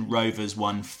season, Rovers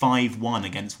won 5-1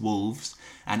 against Wolves,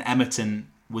 and Emerton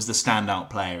was the standout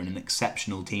player in an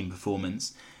exceptional team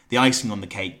performance, the icing on the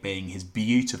cake being his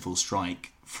beautiful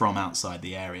strike from outside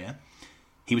the area.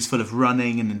 He was full of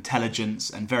running and intelligence,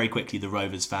 and very quickly the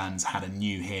Rovers fans had a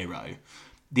new hero.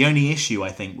 The only issue, I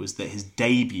think, was that his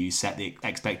debut set the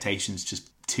expectations just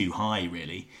too high,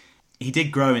 really. He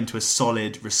did grow into a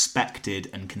solid, respected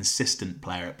and consistent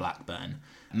player at Blackburn.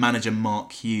 Manager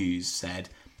Mark Hughes said,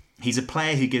 "He's a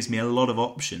player who gives me a lot of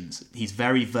options. He's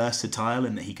very versatile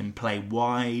in that he can play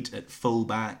wide at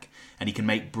full-back and he can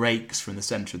make breaks from the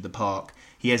centre of the park.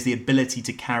 He has the ability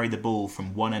to carry the ball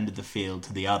from one end of the field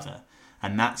to the other,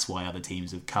 and that's why other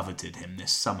teams have coveted him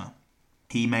this summer."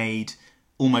 He made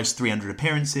almost 300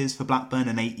 appearances for Blackburn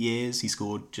in 8 years. He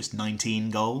scored just 19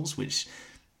 goals, which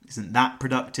isn't that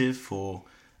productive for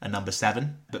a number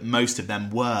 7, but most of them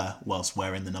were whilst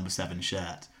wearing the number 7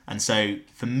 shirt. And so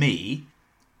for me,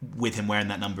 with him wearing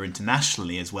that number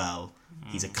internationally as well,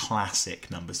 he's a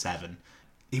classic number 7.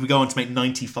 He would go on to make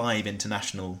 95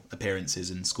 international appearances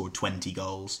and score 20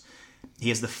 goals. He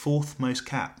has the 4th most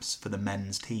caps for the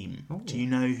men's team. Ooh. Do you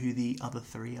know who the other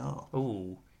 3 are?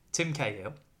 Oh, Tim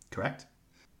Cahill. Correct.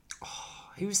 Oh,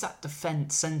 who's that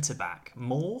defence centre-back?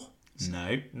 Moore?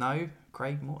 No.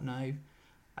 Craig Moore? No.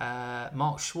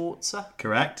 Mark Schwarzer?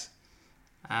 Correct.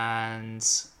 And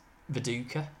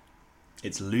Viduka?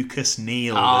 It's Lucas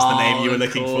Neal was the name you were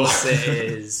looking for. Of course it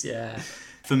is, yeah.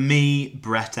 For me,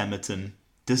 Brett Emerton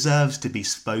deserves to be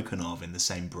spoken of in the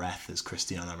same breath as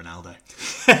Cristiano Ronaldo.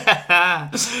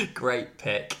 Great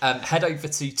pick. Head over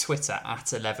to Twitter at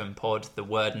 11pod, the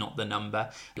word not the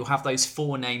number. You'll have those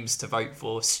 4 names to vote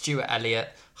for: Stuart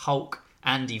Elliott, Hulk,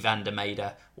 Andy van der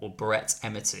Meijden or Brett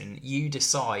Emerton. You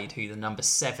decide who the number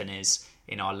 7 is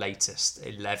in our latest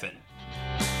 11.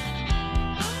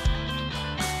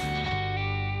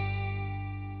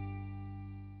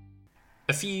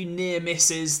 A few near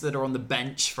misses that are on the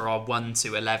bench for our 1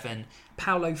 to 11.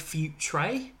 Paulo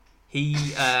Futre. He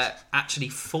actually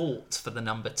fought for the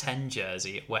number 10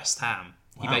 jersey at West Ham.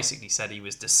 He basically said he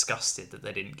was disgusted that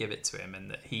they didn't give it to him and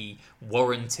that he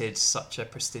warranted such a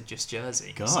prestigious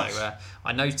jersey. Gosh. So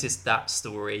I noticed that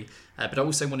story, but I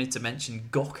also wanted to mention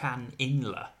Gökhan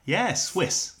Inler. Yeah,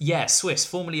 Swiss. Yeah, Swiss,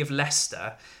 formerly of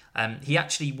Leicester. He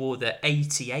actually wore the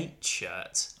 88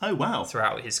 shirt. Oh, wow.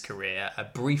 Throughout his career.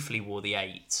 Briefly wore the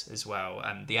 8 as well.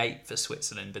 The 8 for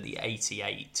Switzerland, but the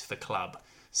 88 for club.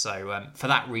 So for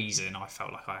that reason, I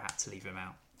felt like I had to leave him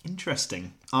out.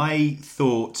 Interesting. I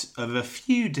thought of a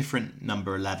few different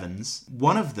number 11s.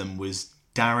 One of them was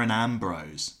Darren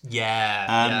Ambrose.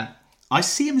 Yeah. I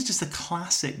see him as just a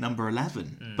classic number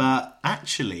 11. But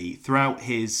actually, throughout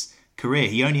his career,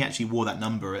 he only actually wore that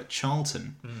number at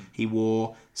Charlton. He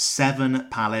wore 7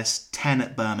 at Palace, 10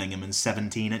 at Birmingham and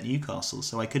 17 at Newcastle.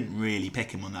 So I couldn't really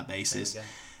pick him on that basis.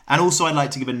 And also I'd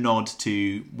like to give a nod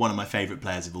to one of my favourite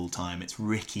players of all time. It's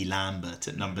Ricky Lambert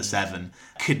at number 7.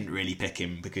 Couldn't really pick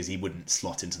him because he wouldn't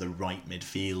slot into the right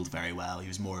midfield very well. He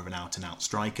was more of an out-and-out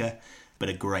striker, but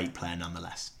a great player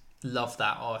nonetheless. Love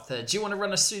that, Arthur. Do you want to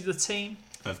run us through the team?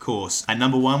 Of course. At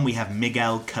number 1, we have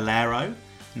Miguel Calero.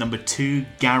 Number 2,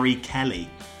 Gary Kelly.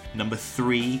 Number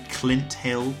 3, Clint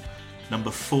Hill.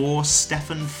 Number 4,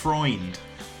 Stefan Freund.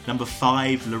 Number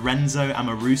 5, Lorenzo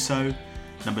Amoruso.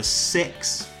 Number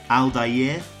 6,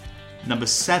 Aldair. Number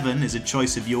 7 is a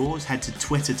choice of yours. Head to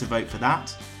Twitter to vote for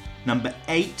that. Number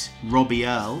 8, Robbie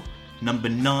Earle. Number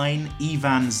 9,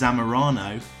 Ivan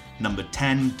Zamorano. Number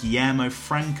 10, Guillermo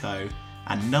Franco.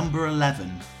 And number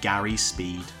 11, Gary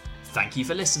Speed. Thank you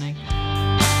for listening.